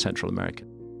civilization of Central America.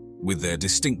 With their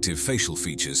distinctive facial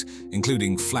features,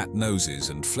 including flat noses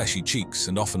and fleshy cheeks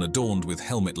and often adorned with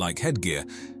helmet-like headgear,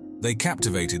 they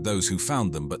captivated those who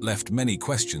found them but left many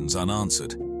questions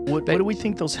unanswered. What do we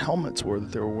think those helmets were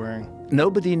that they were wearing?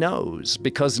 Nobody knows,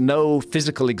 because no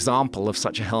physical example of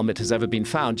such a helmet has ever been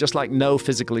found, just like no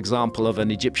physical example of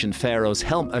an Egyptian pharaoh's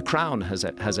crown has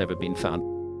ever been found.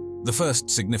 The first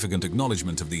significant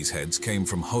acknowledgement of these heads came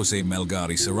from José Melgar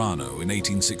y Serrano in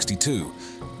 1862,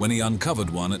 when he uncovered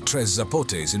one at Tres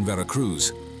Zapotes in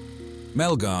Veracruz.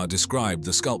 Melgar described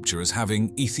the sculpture as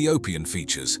having Ethiopian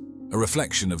features, a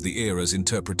reflection of the era's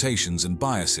interpretations and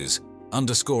biases,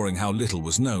 underscoring how little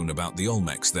was known about the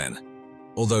Olmecs then.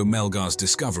 Although Melgar's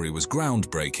discovery was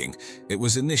groundbreaking, it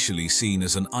was initially seen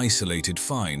as an isolated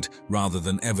find rather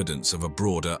than evidence of a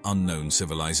broader, unknown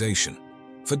civilization.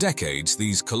 For decades,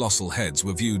 these colossal heads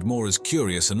were viewed more as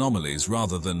curious anomalies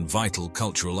rather than vital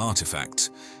cultural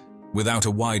artifacts. Without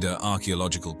a wider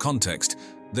archaeological context,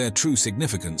 their true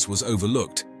significance was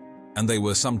overlooked, and they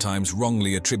were sometimes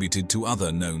wrongly attributed to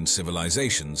other known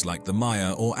civilizations like the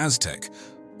Maya or Aztec,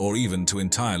 or even to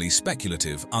entirely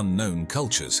speculative, unknown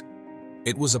cultures.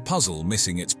 It was a puzzle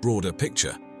missing its broader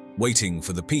picture, waiting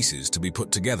for the pieces to be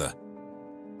put together.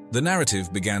 The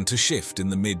narrative began to shift in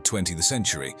the mid-20th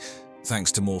century,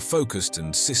 thanks to more focused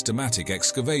and systematic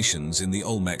excavations in the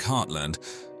Olmec heartland,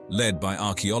 led by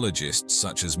archaeologists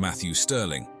such as Matthew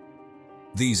Stirling.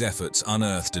 These efforts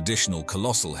unearthed additional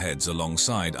colossal heads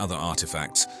alongside other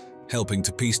artifacts, helping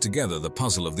to piece together the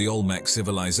puzzle of the Olmec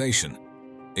civilization.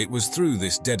 It was through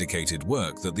this dedicated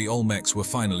work that the Olmecs were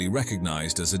finally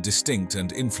recognized as a distinct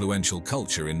and influential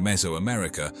culture in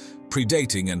Mesoamerica,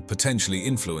 predating and potentially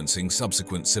influencing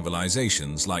subsequent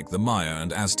civilizations like the Maya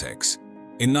and Aztecs.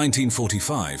 In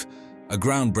 1945, a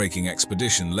groundbreaking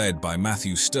expedition led by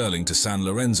Matthew Stirling to San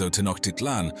Lorenzo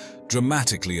Tenochtitlan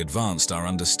dramatically advanced our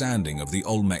understanding of the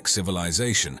Olmec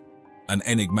civilization, an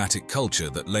enigmatic culture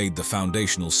that laid the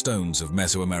foundational stones of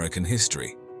Mesoamerican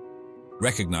history.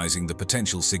 Recognizing the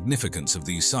potential significance of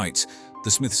these sites,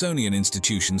 the Smithsonian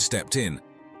Institution stepped in,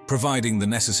 providing the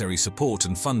necessary support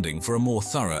and funding for a more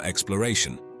thorough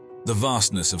exploration. The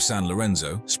vastness of San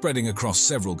Lorenzo, spreading across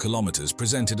several kilometers,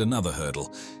 presented another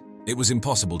hurdle. It was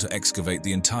impossible to excavate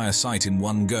the entire site in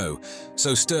one go,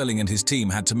 so Stirling and his team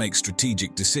had to make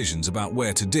strategic decisions about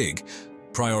where to dig,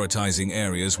 prioritizing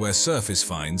areas where surface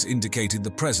finds indicated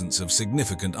the presence of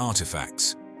significant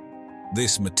artifacts.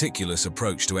 This meticulous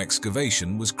approach to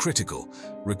excavation was critical,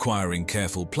 requiring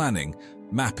careful planning,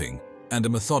 mapping, and a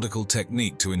methodical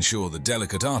technique to ensure the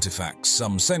delicate artifacts,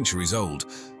 some centuries old,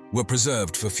 were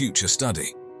preserved for future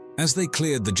study. As they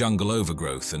cleared the jungle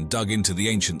overgrowth and dug into the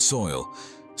ancient soil,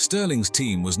 Sterling's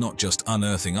team was not just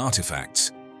unearthing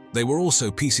artifacts, they were also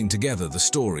piecing together the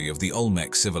story of the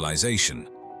Olmec civilization.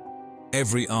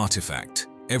 Every artifact,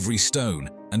 every stone,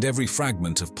 and every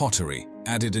fragment of pottery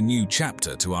added a new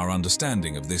chapter to our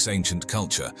understanding of this ancient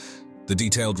culture. The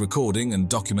detailed recording and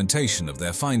documentation of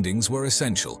their findings were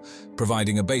essential,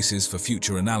 providing a basis for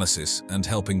future analysis and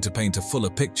helping to paint a fuller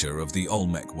picture of the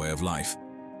Olmec way of life.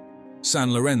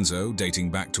 San Lorenzo, dating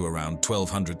back to around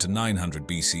 1200 to 900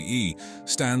 BCE,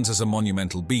 stands as a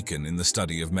monumental beacon in the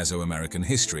study of Mesoamerican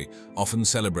history, often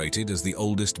celebrated as the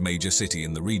oldest major city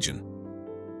in the region.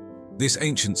 This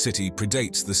ancient city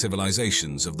predates the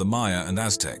civilizations of the Maya and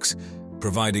Aztecs,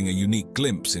 providing a unique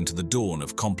glimpse into the dawn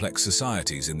of complex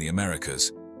societies in the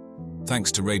Americas.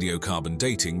 Thanks to radiocarbon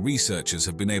dating, researchers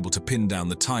have been able to pin down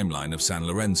the timeline of San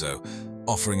Lorenzo,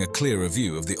 offering a clearer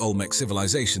view of the Olmec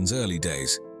civilization's early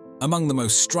days. Among the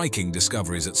most striking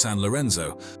discoveries at San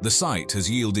Lorenzo, the site has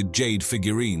yielded jade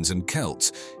figurines and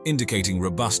celts, indicating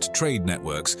robust trade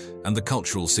networks and the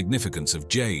cultural significance of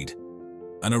jade.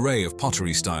 An array of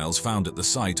pottery styles found at the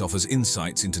site offers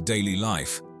insights into daily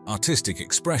life, artistic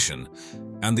expression,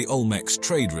 and the Olmec's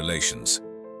trade relations.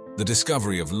 The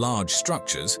discovery of large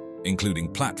structures,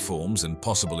 including platforms and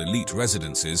possible elite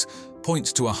residences,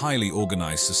 points to a highly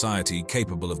organized society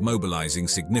capable of mobilizing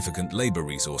significant labor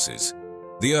resources.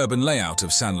 The urban layout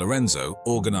of San Lorenzo,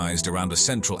 organized around a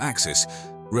central axis,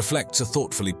 reflects a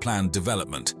thoughtfully planned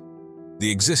development. The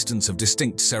existence of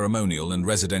distinct ceremonial and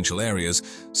residential areas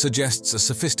suggests a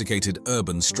sophisticated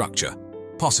urban structure,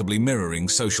 possibly mirroring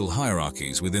social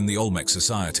hierarchies within the Olmec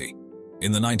society.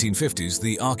 In the 1950s,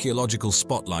 the archaeological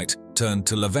spotlight turned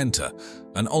to La Venta,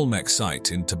 an Olmec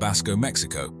site in Tabasco,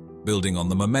 Mexico, building on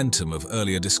the momentum of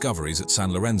earlier discoveries at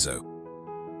San Lorenzo.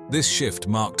 This shift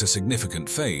marked a significant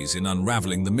phase in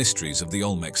unraveling the mysteries of the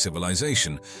Olmec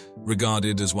civilization,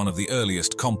 regarded as one of the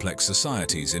earliest complex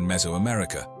societies in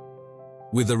Mesoamerica.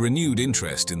 With a renewed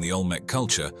interest in the Olmec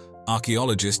culture,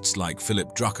 archaeologists like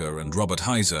Philip Drucker and Robert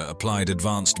Heiser applied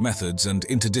advanced methods and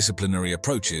interdisciplinary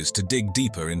approaches to dig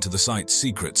deeper into the site's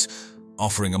secrets,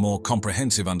 offering a more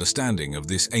comprehensive understanding of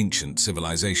this ancient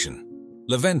civilization.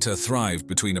 La Venta thrived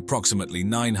between approximately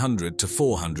 900 to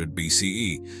 400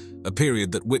 BCE, a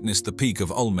period that witnessed the peak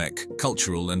of Olmec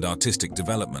cultural and artistic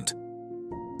development.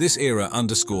 This era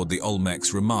underscored the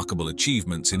Olmec's remarkable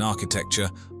achievements in architecture,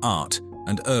 art,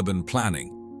 and urban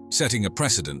planning, setting a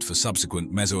precedent for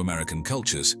subsequent Mesoamerican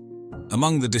cultures.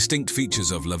 Among the distinct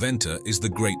features of La Venta is the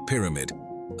Great Pyramid,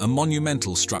 a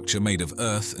monumental structure made of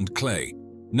earth and clay,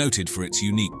 noted for its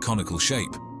unique conical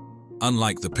shape.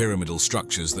 Unlike the pyramidal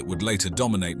structures that would later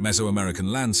dominate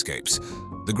Mesoamerican landscapes,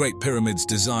 the Great Pyramid's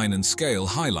design and scale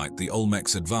highlight the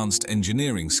Olmec's advanced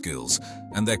engineering skills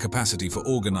and their capacity for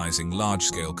organizing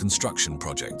large-scale construction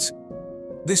projects.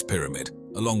 This pyramid,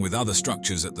 along with other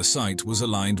structures at the site, was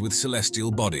aligned with celestial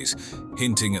bodies,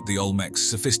 hinting at the Olmec's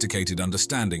sophisticated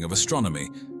understanding of astronomy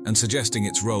and suggesting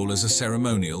its role as a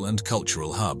ceremonial and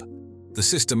cultural hub. The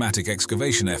systematic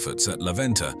excavation efforts at La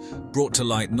Venta brought to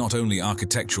light not only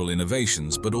architectural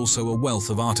innovations but also a wealth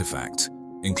of artifacts,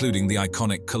 including the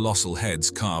iconic colossal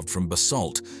heads carved from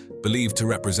basalt, believed to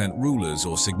represent rulers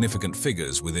or significant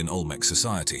figures within Olmec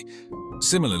society.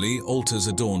 Similarly, altars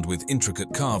adorned with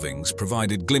intricate carvings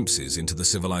provided glimpses into the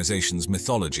civilization's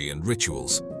mythology and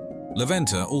rituals. La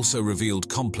Venta also revealed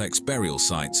complex burial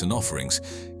sites and offerings,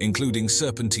 including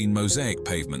serpentine mosaic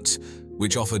pavements,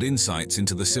 which offered insights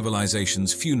into the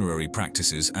civilization's funerary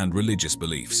practices and religious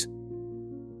beliefs.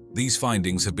 These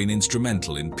findings have been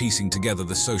instrumental in piecing together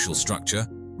the social structure,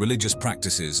 religious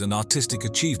practices, and artistic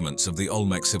achievements of the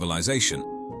Olmec civilization,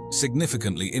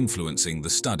 significantly influencing the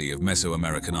study of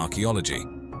Mesoamerican archaeology.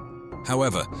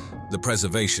 However, the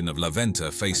preservation of La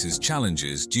Venta faces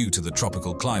challenges due to the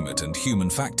tropical climate and human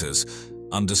factors,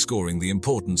 underscoring the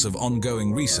importance of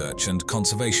ongoing research and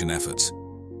conservation efforts.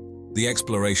 The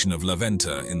exploration of La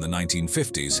Venta in the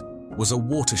 1950s was a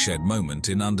watershed moment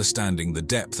in understanding the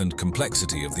depth and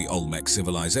complexity of the Olmec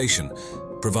civilization,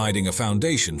 providing a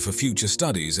foundation for future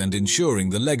studies and ensuring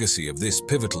the legacy of this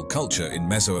pivotal culture in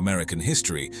Mesoamerican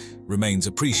history remains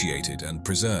appreciated and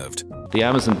preserved. The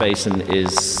Amazon basin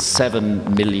is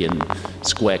 7 million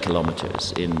square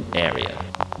kilometers in area.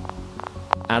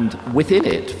 And within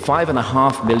it,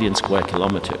 5.5 million square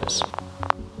kilometers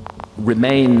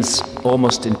remains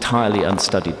almost entirely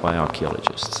unstudied by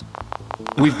archaeologists.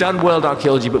 We've done world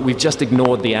archaeology, but we've just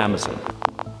ignored the Amazon.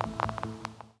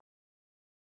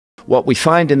 What we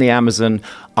find in the Amazon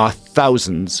are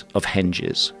thousands of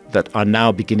henges that are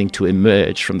now beginning to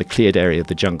emerge from the cleared area of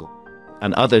the jungle,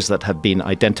 and others that have been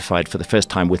identified for the first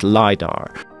time with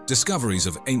LiDAR. Discoveries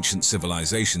of ancient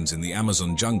civilizations in the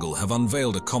Amazon jungle have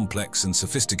unveiled a complex and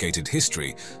sophisticated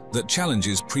history that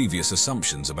challenges previous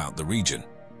assumptions about the region.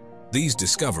 These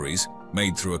discoveries,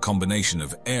 made through a combination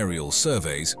of aerial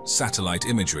surveys, satellite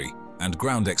imagery, and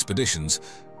ground expeditions,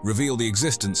 reveal the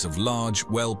existence of large,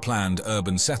 well-planned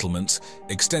urban settlements,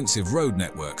 extensive road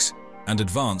networks, and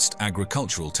advanced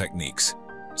agricultural techniques,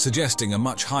 suggesting a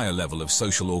much higher level of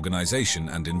social organization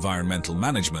and environmental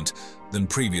management than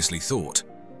previously thought.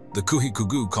 The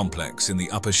Cuhigugu complex in the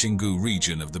Upper Xingu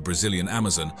region of the Brazilian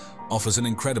Amazon offers an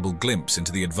incredible glimpse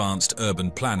into the advanced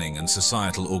urban planning and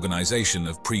societal organization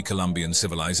of pre-Columbian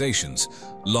civilizations,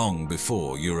 long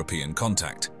before European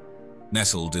contact.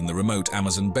 Nestled in the remote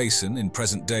Amazon basin in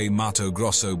present-day Mato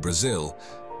Grosso, Brazil,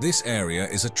 this area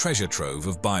is a treasure trove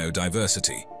of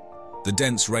biodiversity. The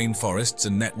dense rainforests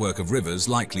and network of rivers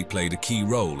likely played a key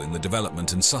role in the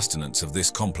development and sustenance of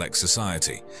this complex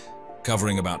society.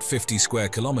 Covering about 50 square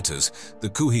kilometers, the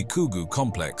Cuhigugu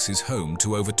complex is home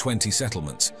to over 20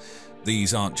 settlements.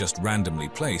 These aren't just randomly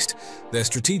placed, they're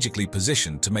strategically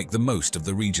positioned to make the most of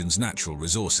the region's natural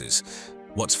resources.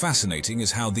 What's fascinating is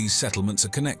how these settlements are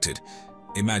connected.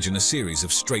 Imagine a series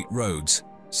of straight roads,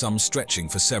 some stretching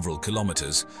for several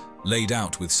kilometers, laid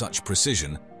out with such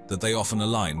precision that they often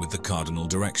align with the cardinal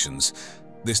directions.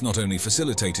 This not only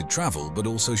facilitated travel, but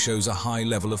also shows a high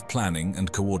level of planning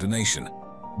and coordination.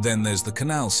 Then there's the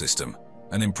canal system,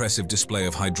 an impressive display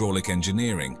of hydraulic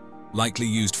engineering, likely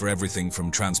used for everything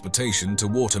from transportation to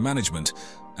water management,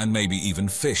 and maybe even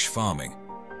fish farming.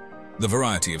 The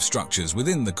variety of structures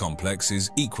within the complex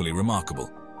is equally remarkable.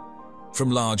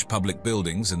 From large public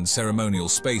buildings and ceremonial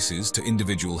spaces to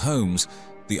individual homes,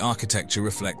 the architecture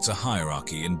reflects a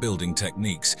hierarchy in building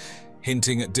techniques,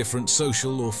 hinting at different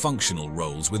social or functional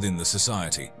roles within the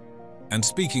society. And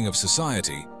speaking of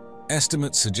society,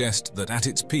 estimates suggest that at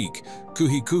its peak,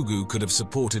 Cuhigugu could have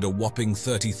supported a whopping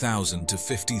 30,000 to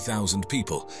 50,000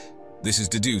 people. This is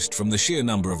deduced from the sheer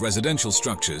number of residential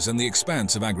structures and the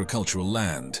expanse of agricultural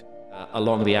land.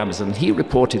 Along the Amazon, he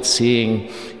reported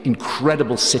seeing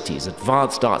incredible cities,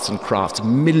 advanced arts and crafts,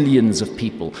 millions of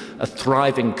people, a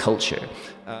thriving culture.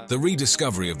 The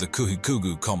rediscovery of the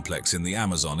Cuhigugu complex in the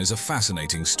Amazon is a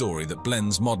fascinating story that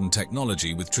blends modern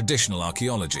technology with traditional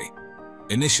archaeology.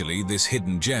 Initially, this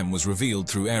hidden gem was revealed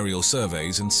through aerial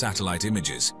surveys and satellite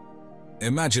images.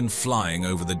 Imagine flying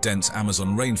over the dense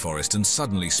Amazon rainforest and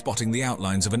suddenly spotting the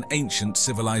outlines of an ancient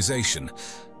civilization.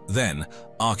 Then,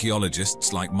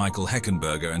 archaeologists like Michael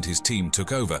Heckenberger and his team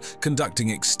took over,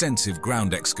 conducting extensive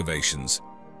ground excavations.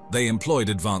 They employed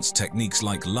advanced techniques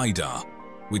like LiDAR,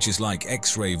 which is like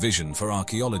X-ray vision for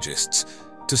archaeologists,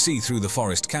 to see through the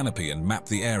forest canopy and map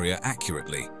the area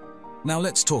accurately. Now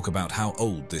let's talk about how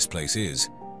old this place is.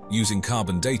 Using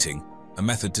carbon dating, a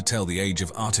method to tell the age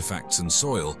of artifacts and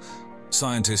soil,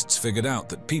 scientists figured out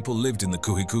that people lived in the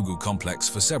Cuhigugu complex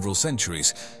for several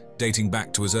centuries, dating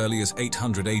back to as early as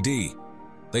 800 AD.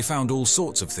 They found all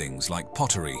sorts of things like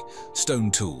pottery,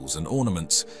 stone tools, and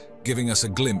ornaments, giving us a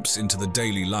glimpse into the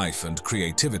daily life and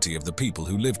creativity of the people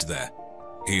who lived there.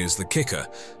 Here's the kicker.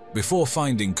 Before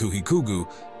finding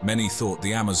Cuhigugu, many thought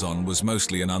the Amazon was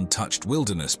mostly an untouched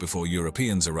wilderness before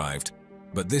Europeans arrived.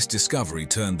 But this discovery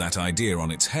turned that idea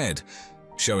on its head,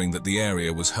 showing that the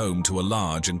area was home to a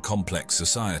large and complex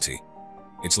society.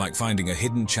 It's like finding a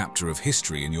hidden chapter of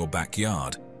history in your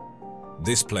backyard.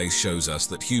 This place shows us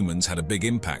that humans had a big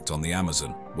impact on the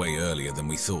Amazon, way earlier than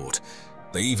we thought.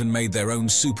 They even made their own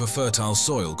super fertile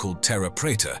soil called terra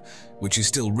preta, which is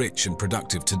still rich and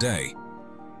productive today.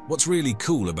 What's really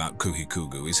cool about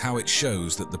Cuhigugu is how it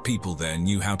shows that the people there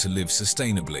knew how to live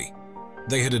sustainably.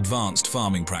 They had advanced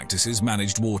farming practices,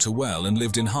 managed water well, and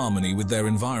lived in harmony with their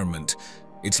environment.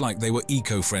 It's like they were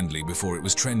eco-friendly before it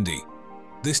was trendy.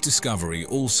 This discovery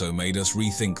also made us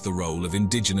rethink the role of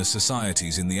indigenous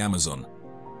societies in the Amazon.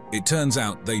 It turns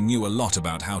out they knew a lot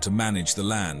about how to manage the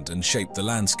land and shape the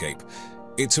landscape.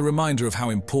 It's a reminder of how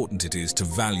important it is to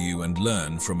value and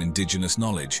learn from indigenous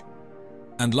knowledge.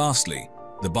 And lastly,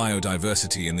 the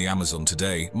biodiversity in the Amazon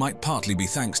today might partly be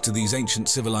thanks to these ancient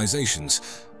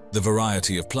civilizations. The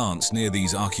variety of plants near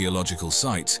these archaeological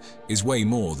sites is way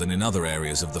more than in other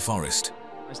areas of the forest.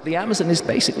 The Amazon is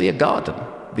basically a garden.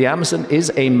 The Amazon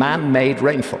is a man-made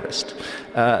rainforest.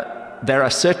 There are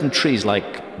certain trees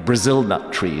like Brazil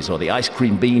nut trees or the ice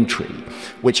cream bean tree,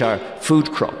 which are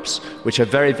food crops, which are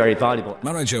very, very valuable.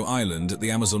 Marajo Island at the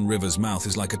Amazon River's mouth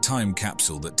is like a time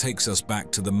capsule that takes us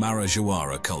back to the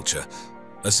Marajoara culture.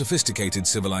 a sophisticated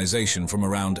civilization from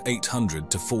around 800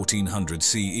 to 1400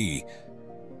 CE.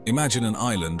 Imagine an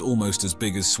island almost as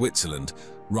big as Switzerland,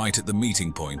 right at the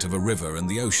meeting point of a river and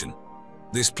the ocean.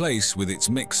 This place, with its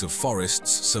mix of forests,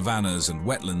 savannas, and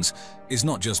wetlands, is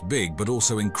not just big but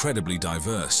also incredibly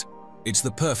diverse. It's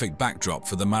the perfect backdrop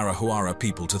for the Marajoara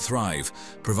people to thrive,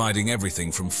 providing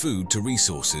everything from food to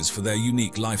resources for their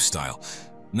unique lifestyle.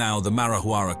 Now, the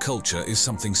Marajoara culture is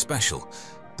something special.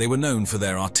 They were known for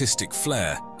their artistic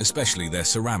flair, especially their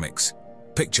ceramics.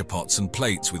 Picture pots and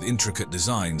plates with intricate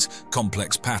designs,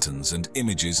 complex patterns, and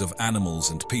images of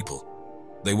animals and people.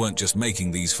 They weren't just making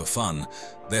these for fun.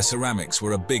 Their ceramics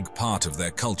were a big part of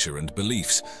their culture and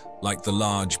beliefs, like the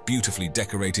large, beautifully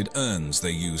decorated urns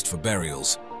they used for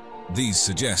burials. These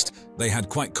suggest they had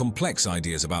quite complex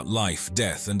ideas about life,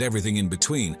 death, and everything in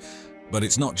between, but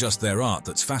it's not just their art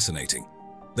that's fascinating.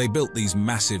 They built these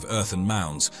massive earthen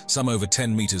mounds, some over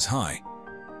 10 meters high.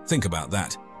 Think about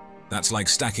that. That's like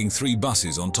stacking 3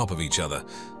 buses on top of each other.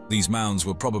 These mounds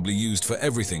were probably used for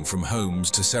everything from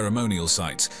homes to ceremonial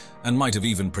sites, and might have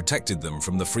even protected them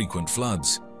from the frequent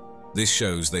floods. This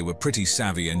shows they were pretty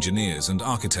savvy engineers and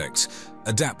architects,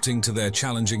 adapting to their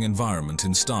challenging environment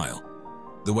in style.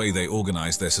 The way they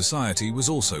organized their society was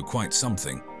also quite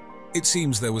something. It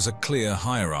seems there was a clear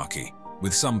hierarchy,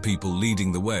 with some people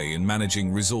leading the way in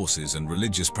managing resources and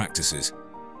religious practices.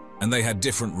 And they had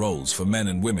different roles for men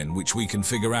and women, which we can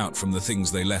figure out from the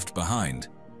things they left behind.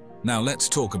 Now let's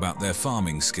talk about their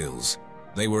farming skills.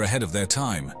 They were ahead of their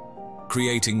time,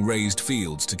 creating raised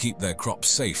fields to keep their crops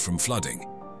safe from flooding.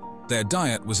 Their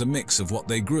diet was a mix of what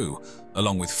they grew,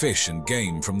 along with fish and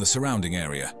game from the surrounding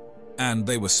area. And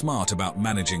they were smart about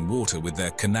managing water with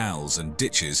their canals and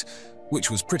ditches,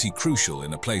 which was pretty crucial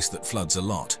in a place that floods a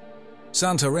lot.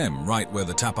 Santarém, right where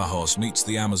the Tapajos meets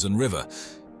the Amazon River,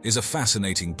 is a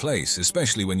fascinating place,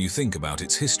 especially when you think about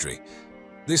its history.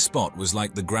 This spot was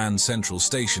like the Grand Central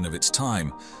Station of its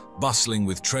time, bustling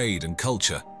with trade and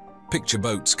culture. Picture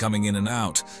boats coming in and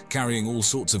out, carrying all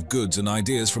sorts of goods and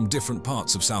ideas from different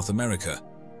parts of South America.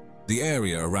 The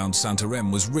area around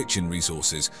Santarém was rich in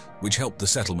resources, which helped the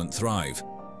settlement thrive.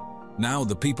 Now,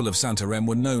 the people of Santarém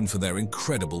were known for their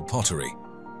incredible pottery.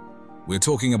 We're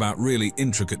talking about really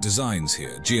intricate designs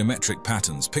here, geometric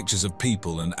patterns, pictures of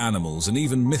people and animals, and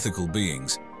even mythical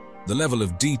beings. The level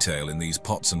of detail in these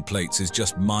pots and plates is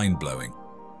just mind-blowing.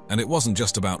 And it wasn't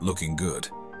just about looking good.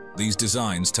 These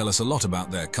designs tell us a lot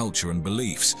about their culture and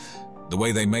beliefs. The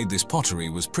way they made this pottery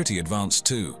was pretty advanced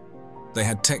too. They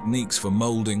had techniques for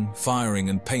molding, firing,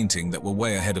 and painting that were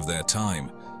way ahead of their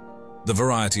time. The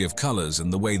variety of colors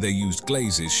and the way they used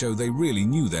glazes show they really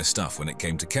knew their stuff when it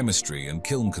came to chemistry and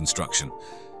kiln construction.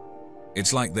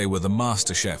 It's like they were the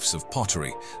master chefs of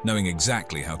pottery, knowing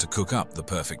exactly how to cook up the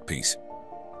perfect piece.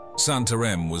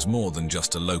 Santarém was more than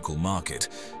just a local market.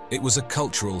 It was a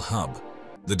cultural hub.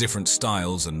 The different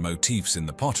styles and motifs in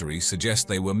the pottery suggest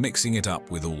they were mixing it up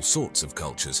with all sorts of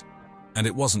cultures. And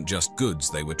it wasn't just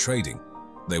goods they were trading.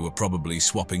 They were probably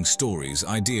swapping stories,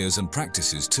 ideas, and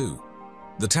practices too.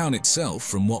 The town itself,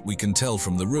 from what we can tell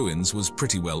from the ruins, was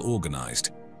pretty well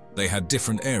organized. They had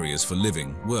different areas for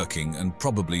living, working, and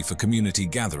probably for community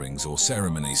gatherings or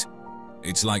ceremonies.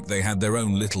 It's like they had their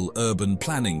own little urban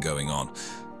planning going on.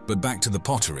 But back to the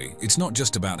pottery, it's not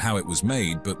just about how it was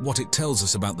made, but what it tells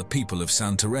us about the people of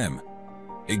Santarém.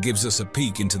 It gives us a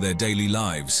peek into their daily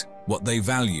lives, what they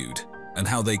valued, and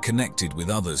how they connected with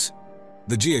others.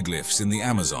 The geoglyphs in the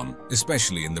Amazon,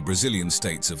 especially in the Brazilian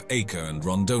states of Acre and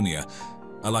Rondônia,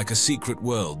 are like a secret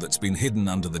world that's been hidden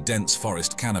under the dense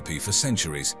forest canopy for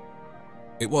centuries.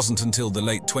 It wasn't until the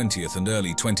late 20th and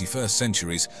early 21st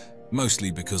centuries, mostly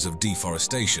because of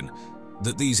deforestation,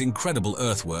 that these incredible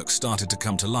earthworks started to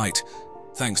come to light,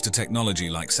 thanks to technology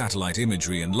like satellite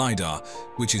imagery and LiDAR,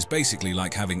 which is basically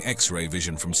like having X-ray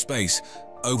vision from space.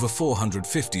 Over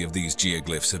 450 of these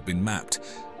geoglyphs have been mapped.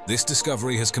 This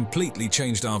discovery has completely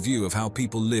changed our view of how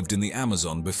people lived in the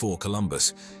Amazon before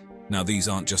Columbus. Now, these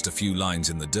aren't just a few lines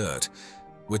in the dirt.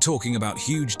 We're talking about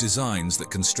huge designs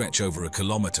that can stretch over a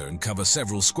kilometer and cover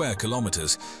several square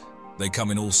kilometers. They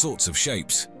come in all sorts of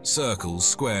shapes: circles,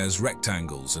 squares,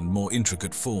 rectangles, and more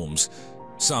intricate forms.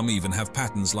 Some even have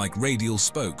patterns like radial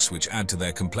spokes, which add to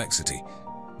their complexity.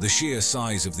 The sheer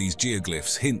size of these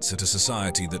geoglyphs hints at a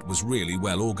society that was really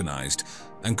well organized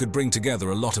and could bring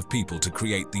together a lot of people to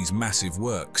create these massive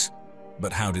works.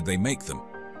 But how did they make them?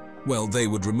 Well, they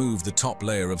would remove the top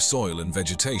layer of soil and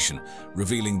vegetation,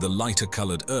 revealing the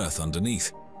lighter-colored earth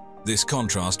underneath. This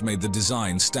contrast made the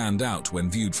design stand out when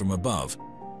viewed from above.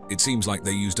 It seems like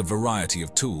they used a variety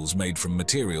of tools made from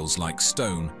materials like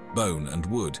stone, bone, and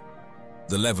wood.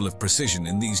 The level of precision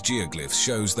in these geoglyphs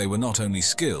shows they were not only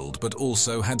skilled, but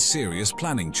also had serious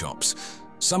planning chops.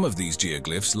 Some of these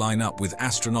geoglyphs line up with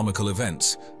astronomical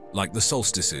events, like the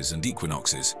solstices and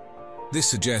equinoxes. This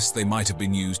suggests they might have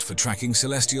been used for tracking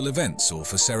celestial events or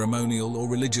for ceremonial or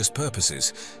religious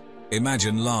purposes.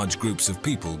 Imagine large groups of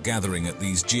people gathering at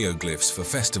these geoglyphs for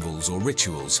festivals or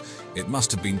rituals. It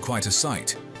must have been quite a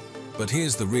sight. But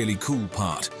here's the really cool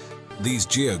part. These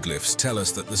geoglyphs tell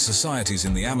us that the societies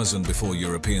in the Amazon before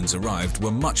Europeans arrived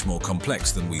were much more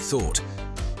complex than we thought.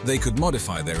 They could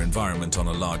modify their environment on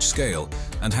a large scale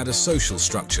and had a social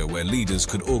structure where leaders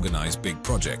could organize big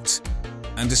projects.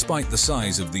 And despite the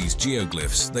size of these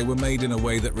geoglyphs, they were made in a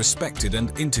way that respected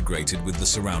and integrated with the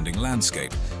surrounding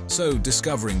landscape. So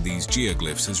discovering these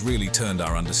geoglyphs has really turned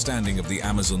our understanding of the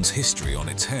Amazon's history on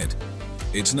its head.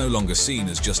 It's no longer seen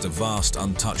as just a vast,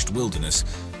 untouched wilderness,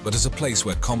 but as a place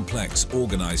where complex,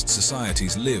 organized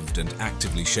societies lived and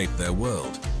actively shaped their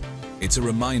world. It's a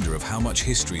reminder of how much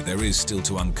history there is still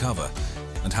to uncover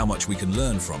and how much we can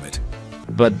learn from it.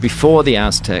 But before the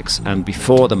Aztecs and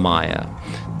before the Maya,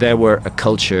 there were a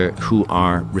culture who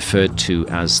are referred to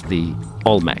as the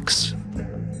Olmecs.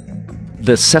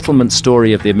 The settlement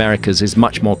story of the Americas is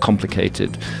much more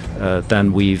complicated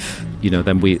than we've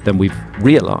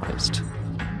realized.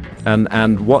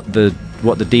 And what the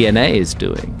DNA is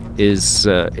doing is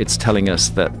it's telling us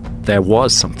that there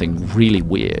was something really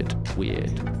weird.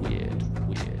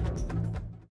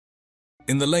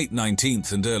 In the late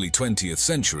 19th and early 20th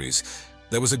centuries,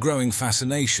 there was a growing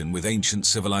fascination with ancient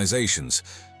civilizations,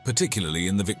 particularly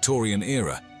in the Victorian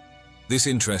era. This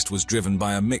interest was driven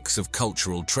by a mix of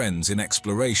cultural trends in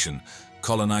exploration,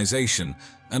 colonization,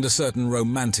 and a certain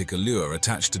romantic allure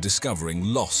attached to discovering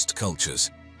lost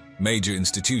cultures. Major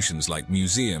institutions like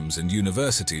museums and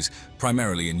universities,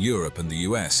 primarily in Europe and the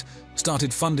US,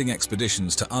 started funding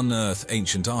expeditions to unearth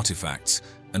ancient artifacts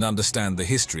and understand the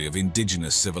history of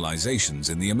indigenous civilizations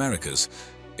in the Americas.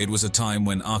 It was a time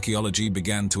when archaeology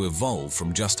began to evolve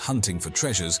from just hunting for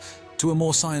treasures to a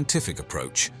more scientific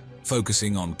approach,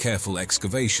 focusing on careful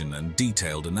excavation and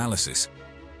detailed analysis.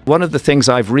 One of the things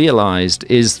I've realized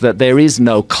is that there is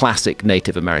no classic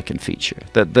Native American feature,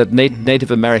 that Native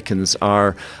Americans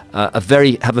are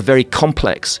have a very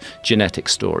complex genetic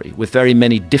story with very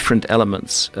many different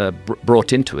elements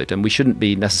brought into it, and we shouldn't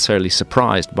be necessarily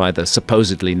surprised by the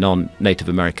supposedly non-Native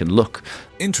American look.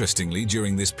 Interestingly,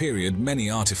 during this period, many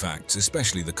artifacts,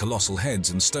 especially the colossal heads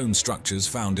and stone structures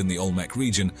found in the Olmec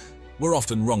region, were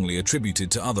often wrongly attributed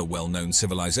to other well-known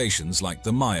civilizations like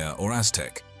the Maya or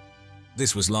Aztec.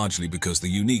 This was largely because the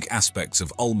unique aspects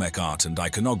of Olmec art and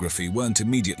iconography weren't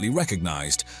immediately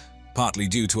recognized, partly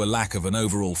due to a lack of an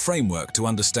overall framework to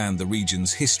understand the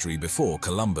region's history before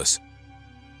Columbus.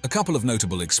 A couple of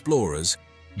notable explorers,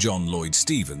 John Lloyd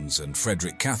Stephens and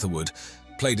Frederick Catherwood,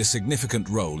 played a significant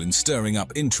role in stirring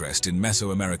up interest in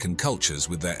Mesoamerican cultures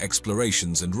with their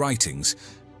explorations and writings,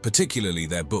 particularly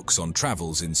their books on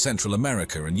travels in Central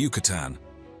America and Yucatan.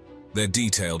 Their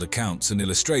detailed accounts and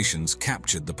illustrations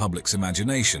captured the public's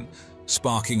imagination,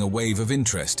 sparking a wave of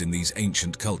interest in these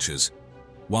ancient cultures.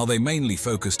 While they mainly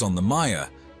focused on the Maya,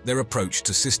 their approach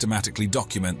to systematically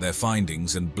document their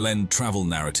findings and blend travel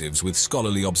narratives with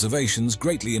scholarly observations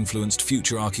greatly influenced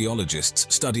future archaeologists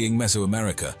studying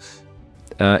Mesoamerica.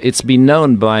 It's been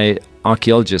known by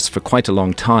archaeologists for quite a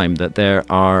long time that there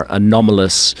are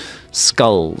anomalous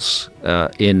skulls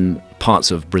in parts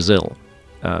of Brazil,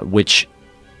 which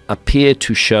appear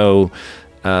to show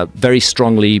very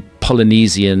strongly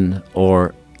Polynesian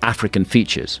or African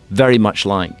features, very much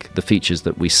like the features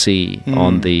that we see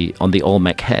on the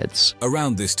Olmec heads.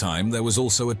 Around this time, there was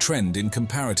also a trend in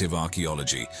comparative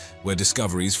archaeology, where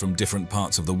discoveries from different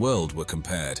parts of the world were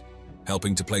compared,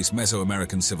 helping to place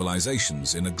Mesoamerican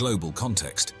civilizations in a global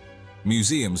context.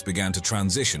 Museums began to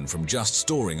transition from just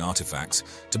storing artifacts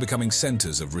to becoming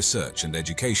centers of research and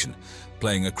education,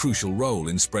 playing a crucial role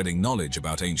in spreading knowledge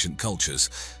about ancient cultures.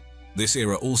 This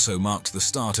era also marked the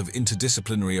start of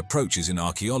interdisciplinary approaches in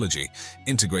archaeology,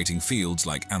 integrating fields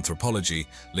like anthropology,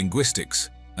 linguistics,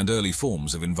 and early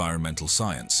forms of environmental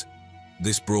science.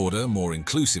 This broader, more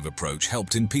inclusive approach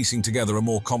helped in piecing together a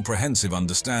more comprehensive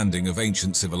understanding of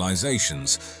ancient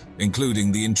civilizations,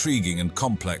 including the intriguing and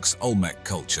complex Olmec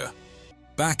culture.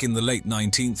 Back in the late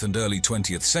 19th and early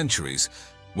 20th centuries,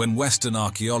 when Western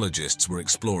archaeologists were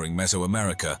exploring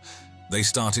Mesoamerica, they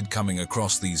started coming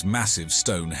across these massive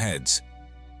stone heads.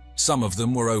 Some of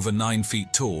them were over 9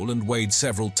 feet tall and weighed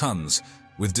several tons,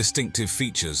 with distinctive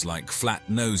features like flat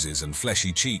noses and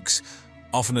fleshy cheeks,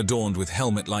 often adorned with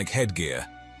helmet-like headgear.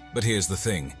 But here's the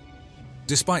thing.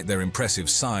 Despite their impressive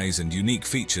size and unique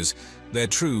features, their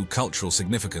true cultural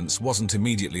significance wasn't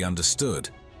immediately understood.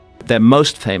 They're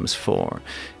most famous for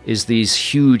is these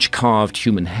huge carved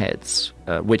human heads,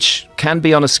 which can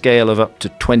be on a scale of up to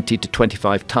 20 to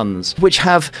 25 tons, which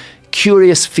have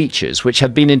curious features which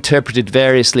have been interpreted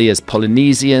variously as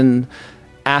Polynesian,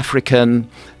 African,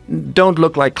 don't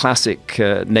look like classic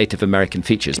Native American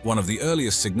features. One of the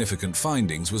earliest significant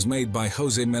findings was made by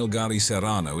José Melgari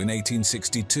Serrano in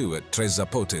 1862 at Tres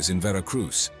Zapotes in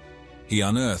Veracruz. He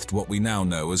unearthed what we now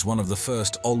know as one of the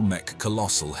first Olmec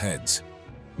colossal heads.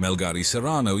 Melgari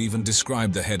Serrano even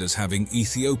described the head as having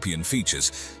Ethiopian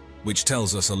features, which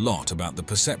tells us a lot about the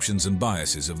perceptions and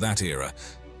biases of that era.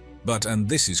 But, and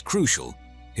this is crucial,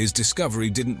 his discovery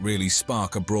didn't really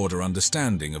spark a broader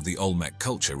understanding of the Olmec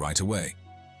culture right away.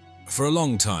 For a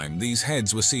long time, these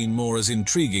heads were seen more as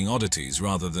intriguing oddities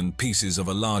rather than pieces of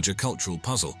a larger cultural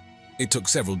puzzle. It took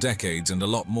several decades and a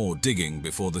lot more digging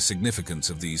before the significance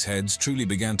of these heads truly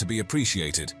began to be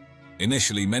appreciated.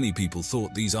 Initially, many people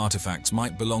thought these artifacts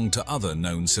might belong to other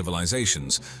known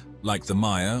civilizations, like the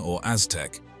Maya or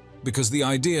Aztec, because the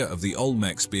idea of the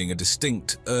Olmecs being a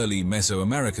distinct, early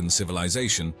Mesoamerican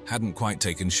civilization hadn't quite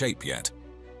taken shape yet.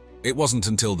 It wasn't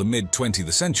until the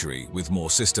mid-20th century, with more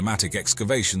systematic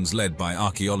excavations led by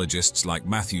archaeologists like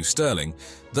Matthew Stirling,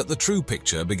 that the true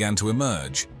picture began to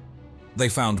emerge. They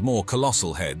found more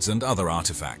colossal heads and other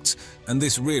artifacts, and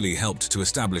this really helped to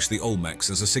establish the Olmecs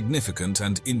as a significant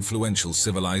and influential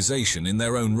civilization in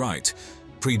their own right,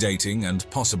 predating and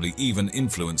possibly even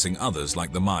influencing others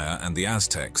like the Maya and the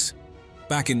Aztecs.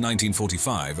 Back in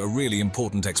 1945, a really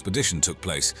important expedition took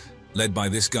place, led by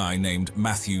this guy named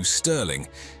Matthew Stirling.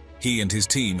 He and his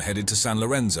team headed to San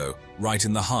Lorenzo, right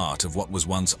in the heart of what was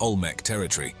once Olmec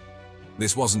territory.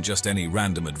 This wasn't just any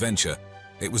random adventure.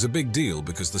 It was a big deal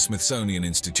because the Smithsonian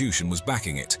Institution was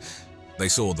backing it. They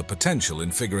saw the potential in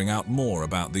figuring out more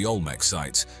about the Olmec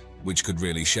sites, which could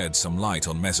really shed some light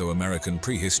on Mesoamerican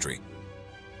prehistory.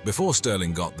 Before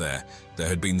Stirling got there, there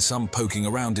had been some poking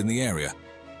around in the area,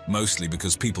 mostly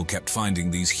because people kept finding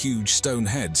these huge stone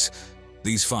heads.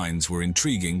 These finds were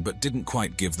intriguing but didn't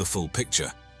quite give the full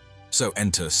picture. So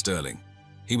enter Stirling.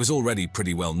 He was already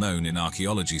pretty well known in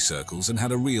archaeology circles and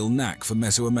had a real knack for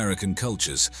Mesoamerican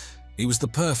cultures. He was the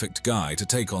perfect guy to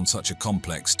take on such a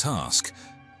complex task.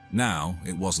 Now,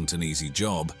 it wasn't an easy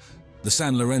job. The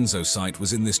San Lorenzo site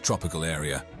was in this tropical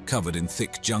area, covered in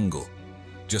thick jungle.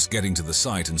 Just getting to the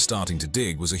site and starting to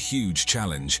dig was a huge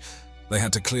challenge. They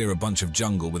had to clear a bunch of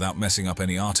jungle without messing up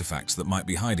any artifacts that might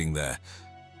be hiding there.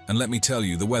 And let me tell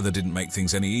you, the weather didn't make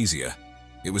things any easier.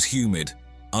 It was humid,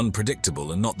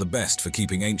 unpredictable, and not the best for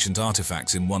keeping ancient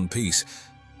artifacts in one piece.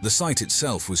 The site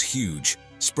itself was huge,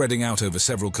 spreading out over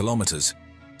several kilometers.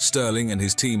 Stirling and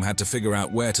his team had to figure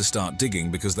out where to start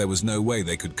digging because there was no way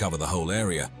they could cover the whole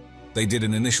area. They did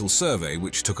an initial survey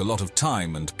which took a lot of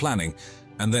time and planning,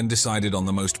 and then decided on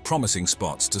the most promising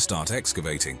spots to start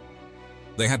excavating.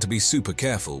 They had to be super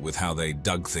careful with how they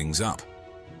dug things up.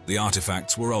 The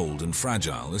artifacts were old and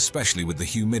fragile, especially with the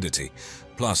humidity.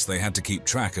 Plus, they had to keep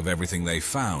track of everything they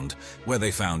found, where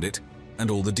they found it, and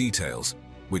all the details,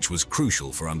 which was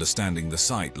crucial for understanding the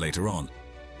site later on.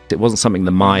 It wasn't something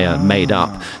the Maya made up.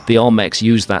 The Olmecs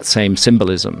used that same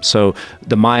symbolism. So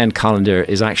the Mayan calendar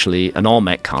is actually an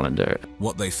Olmec calendar.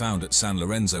 What they found at San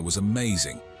Lorenzo was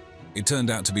amazing. It turned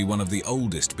out to be one of the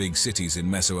oldest big cities in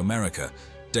Mesoamerica,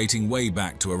 dating way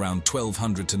back to around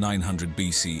 1200 to 900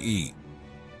 BCE.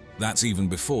 That's even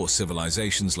before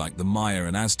civilizations like the Maya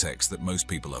and Aztecs that most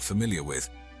people are familiar with.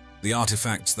 The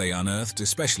artifacts they unearthed,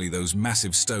 especially those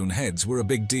massive stone heads, were a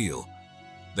big deal.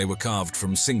 They were carved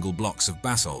from single blocks of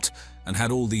basalt and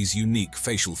had all these unique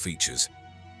facial features.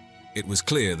 It was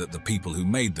clear that the people who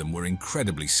made them were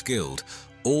incredibly skilled.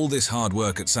 All this hard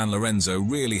work at San Lorenzo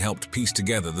really helped piece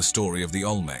together the story of the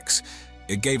Olmecs.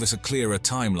 It gave us a clearer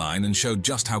timeline and showed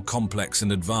just how complex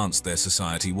and advanced their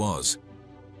society was.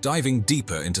 Diving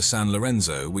deeper into San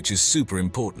Lorenzo, which is super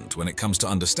important when it comes to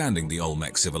understanding the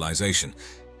Olmec civilization,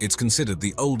 it's considered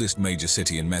the oldest major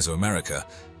city in Mesoamerica,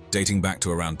 dating back to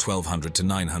around 1200 to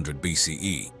 900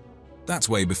 BCE. That's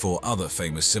way before other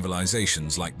famous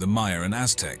civilizations like the Maya and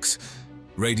Aztecs.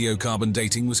 Radiocarbon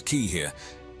dating was key here.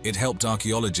 It helped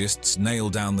archaeologists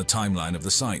nail down the timeline of the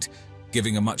site,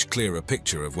 giving a much clearer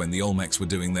picture of when the Olmecs were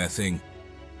doing their thing.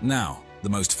 Now, the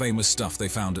most famous stuff they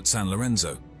found at San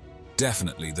Lorenzo.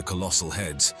 Definitely the colossal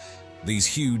heads. These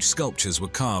huge sculptures were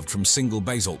carved from single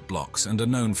basalt blocks and are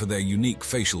known for their unique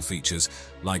facial features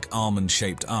like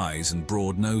almond-shaped eyes and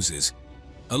broad noses.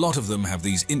 A lot of them have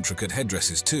these intricate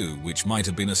headdresses too, which might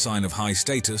have been a sign of high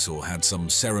status or had some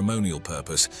ceremonial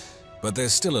purpose. But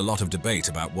there's still a lot of debate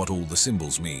about what all the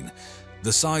symbols mean.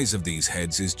 The size of these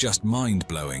heads is just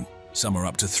mind-blowing. Some are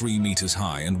up to 3 meters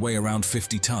high and weigh around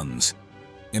 50 tons.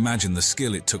 Imagine the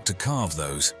skill it took to carve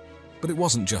those. But it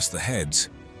wasn't just the heads.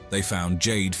 They found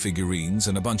jade figurines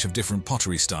and a bunch of different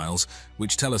pottery styles,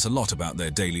 which tell us a lot about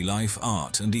their daily life,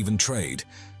 art, and even trade.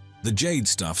 The jade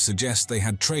stuff suggests they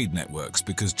had trade networks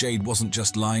because jade wasn't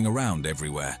just lying around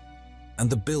everywhere. And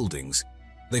the buildings.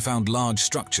 They found large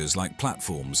structures like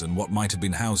platforms and what might have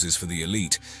been houses for the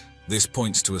elite. This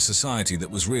points to a society that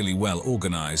was really well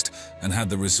organized and had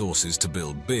the resources to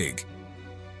build big.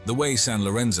 The way San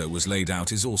Lorenzo was laid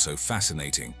out is also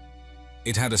fascinating.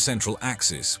 It had a central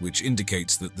axis, which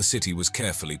indicates that the city was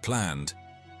carefully planned.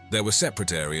 There were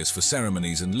separate areas for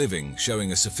ceremonies and living,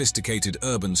 showing a sophisticated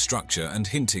urban structure and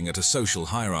hinting at a social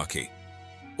hierarchy.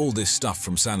 All this stuff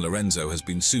from San Lorenzo has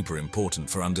been super important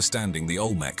for understanding the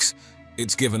Olmecs.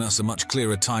 It's given us a much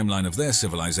clearer timeline of their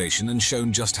civilization and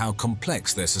shown just how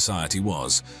complex their society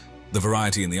was. The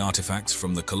variety in the artifacts,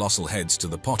 from the colossal heads to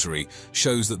the pottery,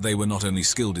 shows that they were not only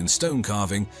skilled in stone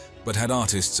carving, but had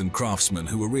artists and craftsmen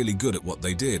who were really good at what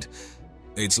they did.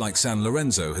 It's like San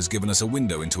Lorenzo has given us a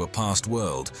window into a past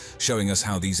world, showing us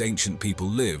how these ancient people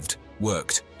lived,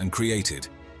 worked, and created.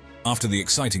 After the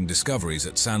exciting discoveries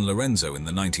at San Lorenzo in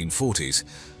the 1940s,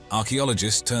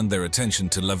 archaeologists turned their attention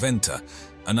to La Venta,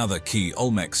 another key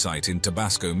Olmec site in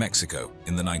Tabasco, Mexico,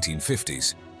 in the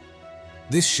 1950s.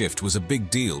 This shift was a big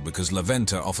deal because La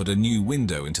Venta offered a new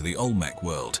window into the Olmec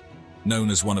world. Known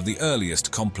as one of the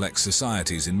earliest complex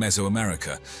societies in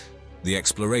Mesoamerica, the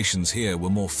explorations here were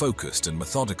more focused and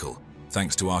methodical,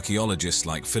 thanks to archaeologists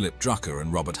like Philip Drucker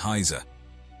and Robert Heiser.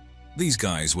 These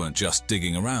guys weren't just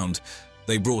digging around,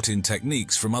 they brought in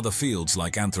techniques from other fields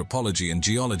like anthropology and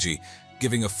geology,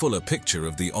 giving a fuller picture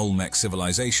of the Olmec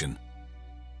civilization.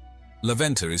 La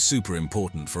Venta is super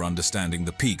important for understanding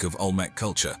the peak of Olmec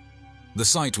culture. The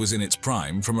site was in its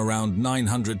prime from around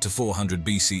 900 to 400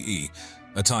 BCE,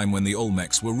 a time when the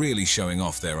Olmecs were really showing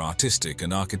off their artistic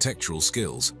and architectural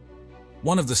skills.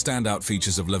 One of the standout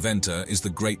features of La Venta is the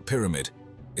Great Pyramid.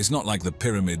 It's not like the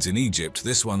pyramids in Egypt,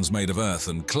 this one's made of earth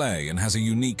and clay and has a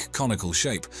unique conical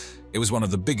shape. It was one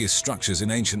of the biggest structures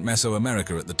in ancient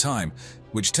Mesoamerica at the time,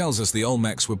 which tells us the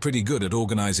Olmecs were pretty good at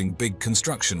organizing big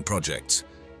construction projects.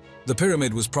 The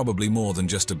pyramid was probably more than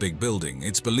just a big building.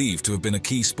 It's believed to have been a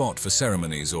key spot for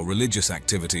ceremonies or religious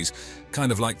activities,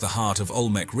 kind of like the heart of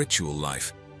Olmec ritual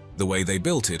life. The way they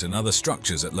built it and other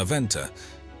structures at La Venta,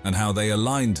 and how they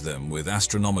aligned them with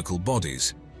astronomical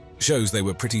bodies, shows they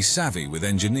were pretty savvy with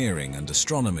engineering and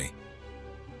astronomy.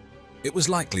 It was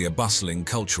likely a bustling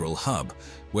cultural hub,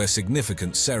 where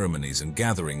significant ceremonies and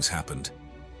gatherings happened.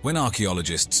 When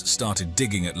archaeologists started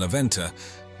digging at La Venta,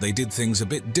 they did things a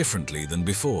bit differently than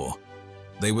before.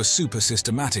 They were super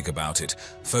systematic about it,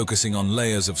 focusing on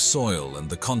layers of soil and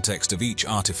the context of each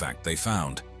artifact they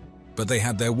found. But they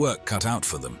had their work cut out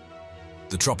for them.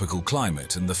 The tropical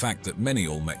climate and the fact that many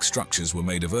Olmec structures were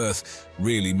made of earth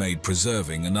really made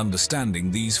preserving and understanding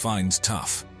these finds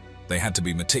tough. They had to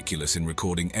be meticulous in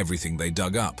recording everything they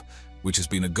dug up, which has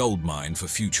been a goldmine for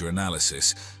future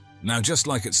analysis. Now, just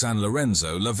like at San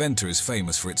Lorenzo, La Venta is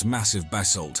famous for its massive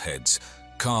basalt heads.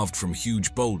 Carved from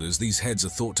huge boulders, these heads are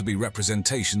thought to be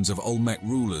representations of Olmec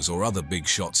rulers or other big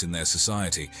shots in their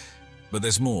society. But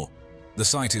there's more. The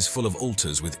site is full of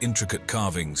altars with intricate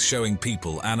carvings showing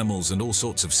people, animals, and all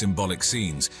sorts of symbolic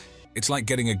scenes. It's like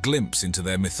getting a glimpse into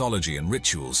their mythology and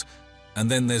rituals. And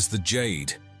then there's the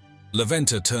jade. La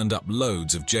Venta turned up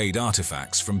loads of jade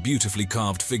artifacts, from beautifully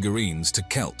carved figurines to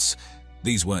celts.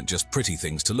 These weren't just pretty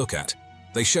things to look at.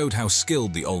 They showed how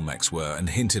skilled the Olmecs were and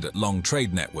hinted at long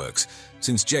trade networks,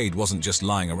 since jade wasn't just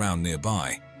lying around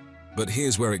nearby. But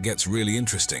here's where it gets really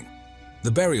interesting.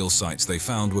 The burial sites they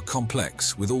found were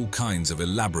complex, with all kinds of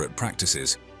elaborate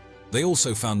practices. They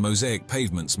also found mosaic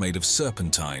pavements made of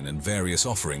serpentine and various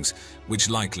offerings, which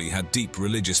likely had deep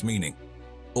religious meaning.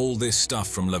 All this stuff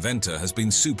from La Venta has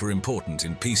been super important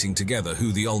in piecing together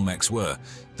who the Olmecs were,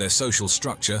 their social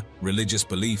structure, religious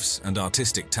beliefs, and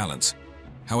artistic talents.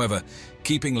 However,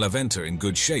 keeping La Venta in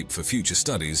good shape for future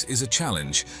studies is a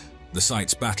challenge. The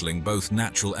site's battling both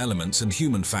natural elements and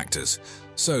human factors,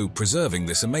 so preserving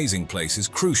this amazing place is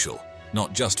crucial,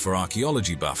 not just for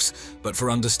archaeology buffs, but for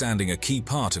understanding a key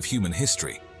part of human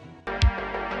history.